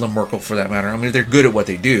 or Angela Merkel for that matter. I mean, they're good at what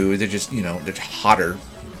they do. They're just, you know, they're hotter.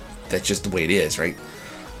 That's just the way it is, right?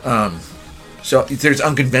 So there's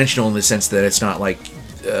unconventional in the sense that it's not like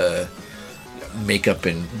makeup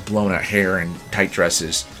and blown out hair and tight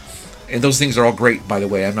dresses. And those things are all great, by the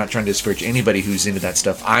way. I'm not trying to discourage anybody who's into that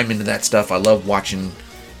stuff. I'm into that stuff. I love watching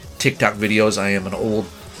TikTok videos. I'm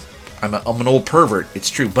an old pervert. It's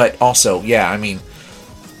true. But also, yeah, I mean,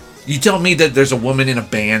 you tell me that there's a woman in a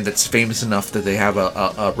band that's famous enough that they have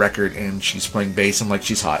a record and she's playing bass. I'm like,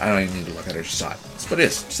 she's hot. I don't even need to look at her. She's hot. That's what it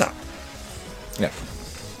is. She's hot. Yeah.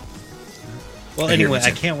 Well, anyway,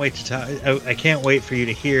 I can't wait to talk. I can't wait for you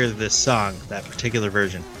to hear this song, that particular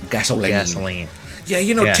version. Gasoline. Yeah,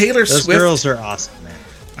 you know, Taylor Swift. Those girls are awesome, man.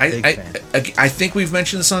 I think we've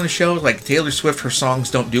mentioned this on the show. Like, Taylor Swift, her songs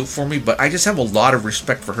don't do it for me, but I just have a lot of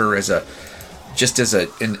respect for her as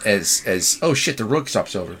oh shit, the road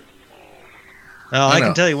stop's over. Oh, I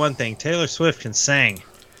can tell you one thing: Taylor Swift can sing.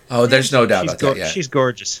 Oh, there's no doubt about that. Yeah, she's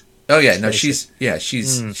gorgeous. Oh yeah, no, she's.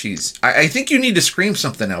 I think you need to scream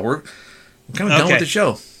something now. We're kind of done with the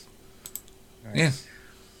show. Right. Yeah.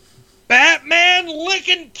 Batman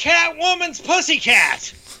licking Catwoman's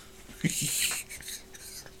pussycat.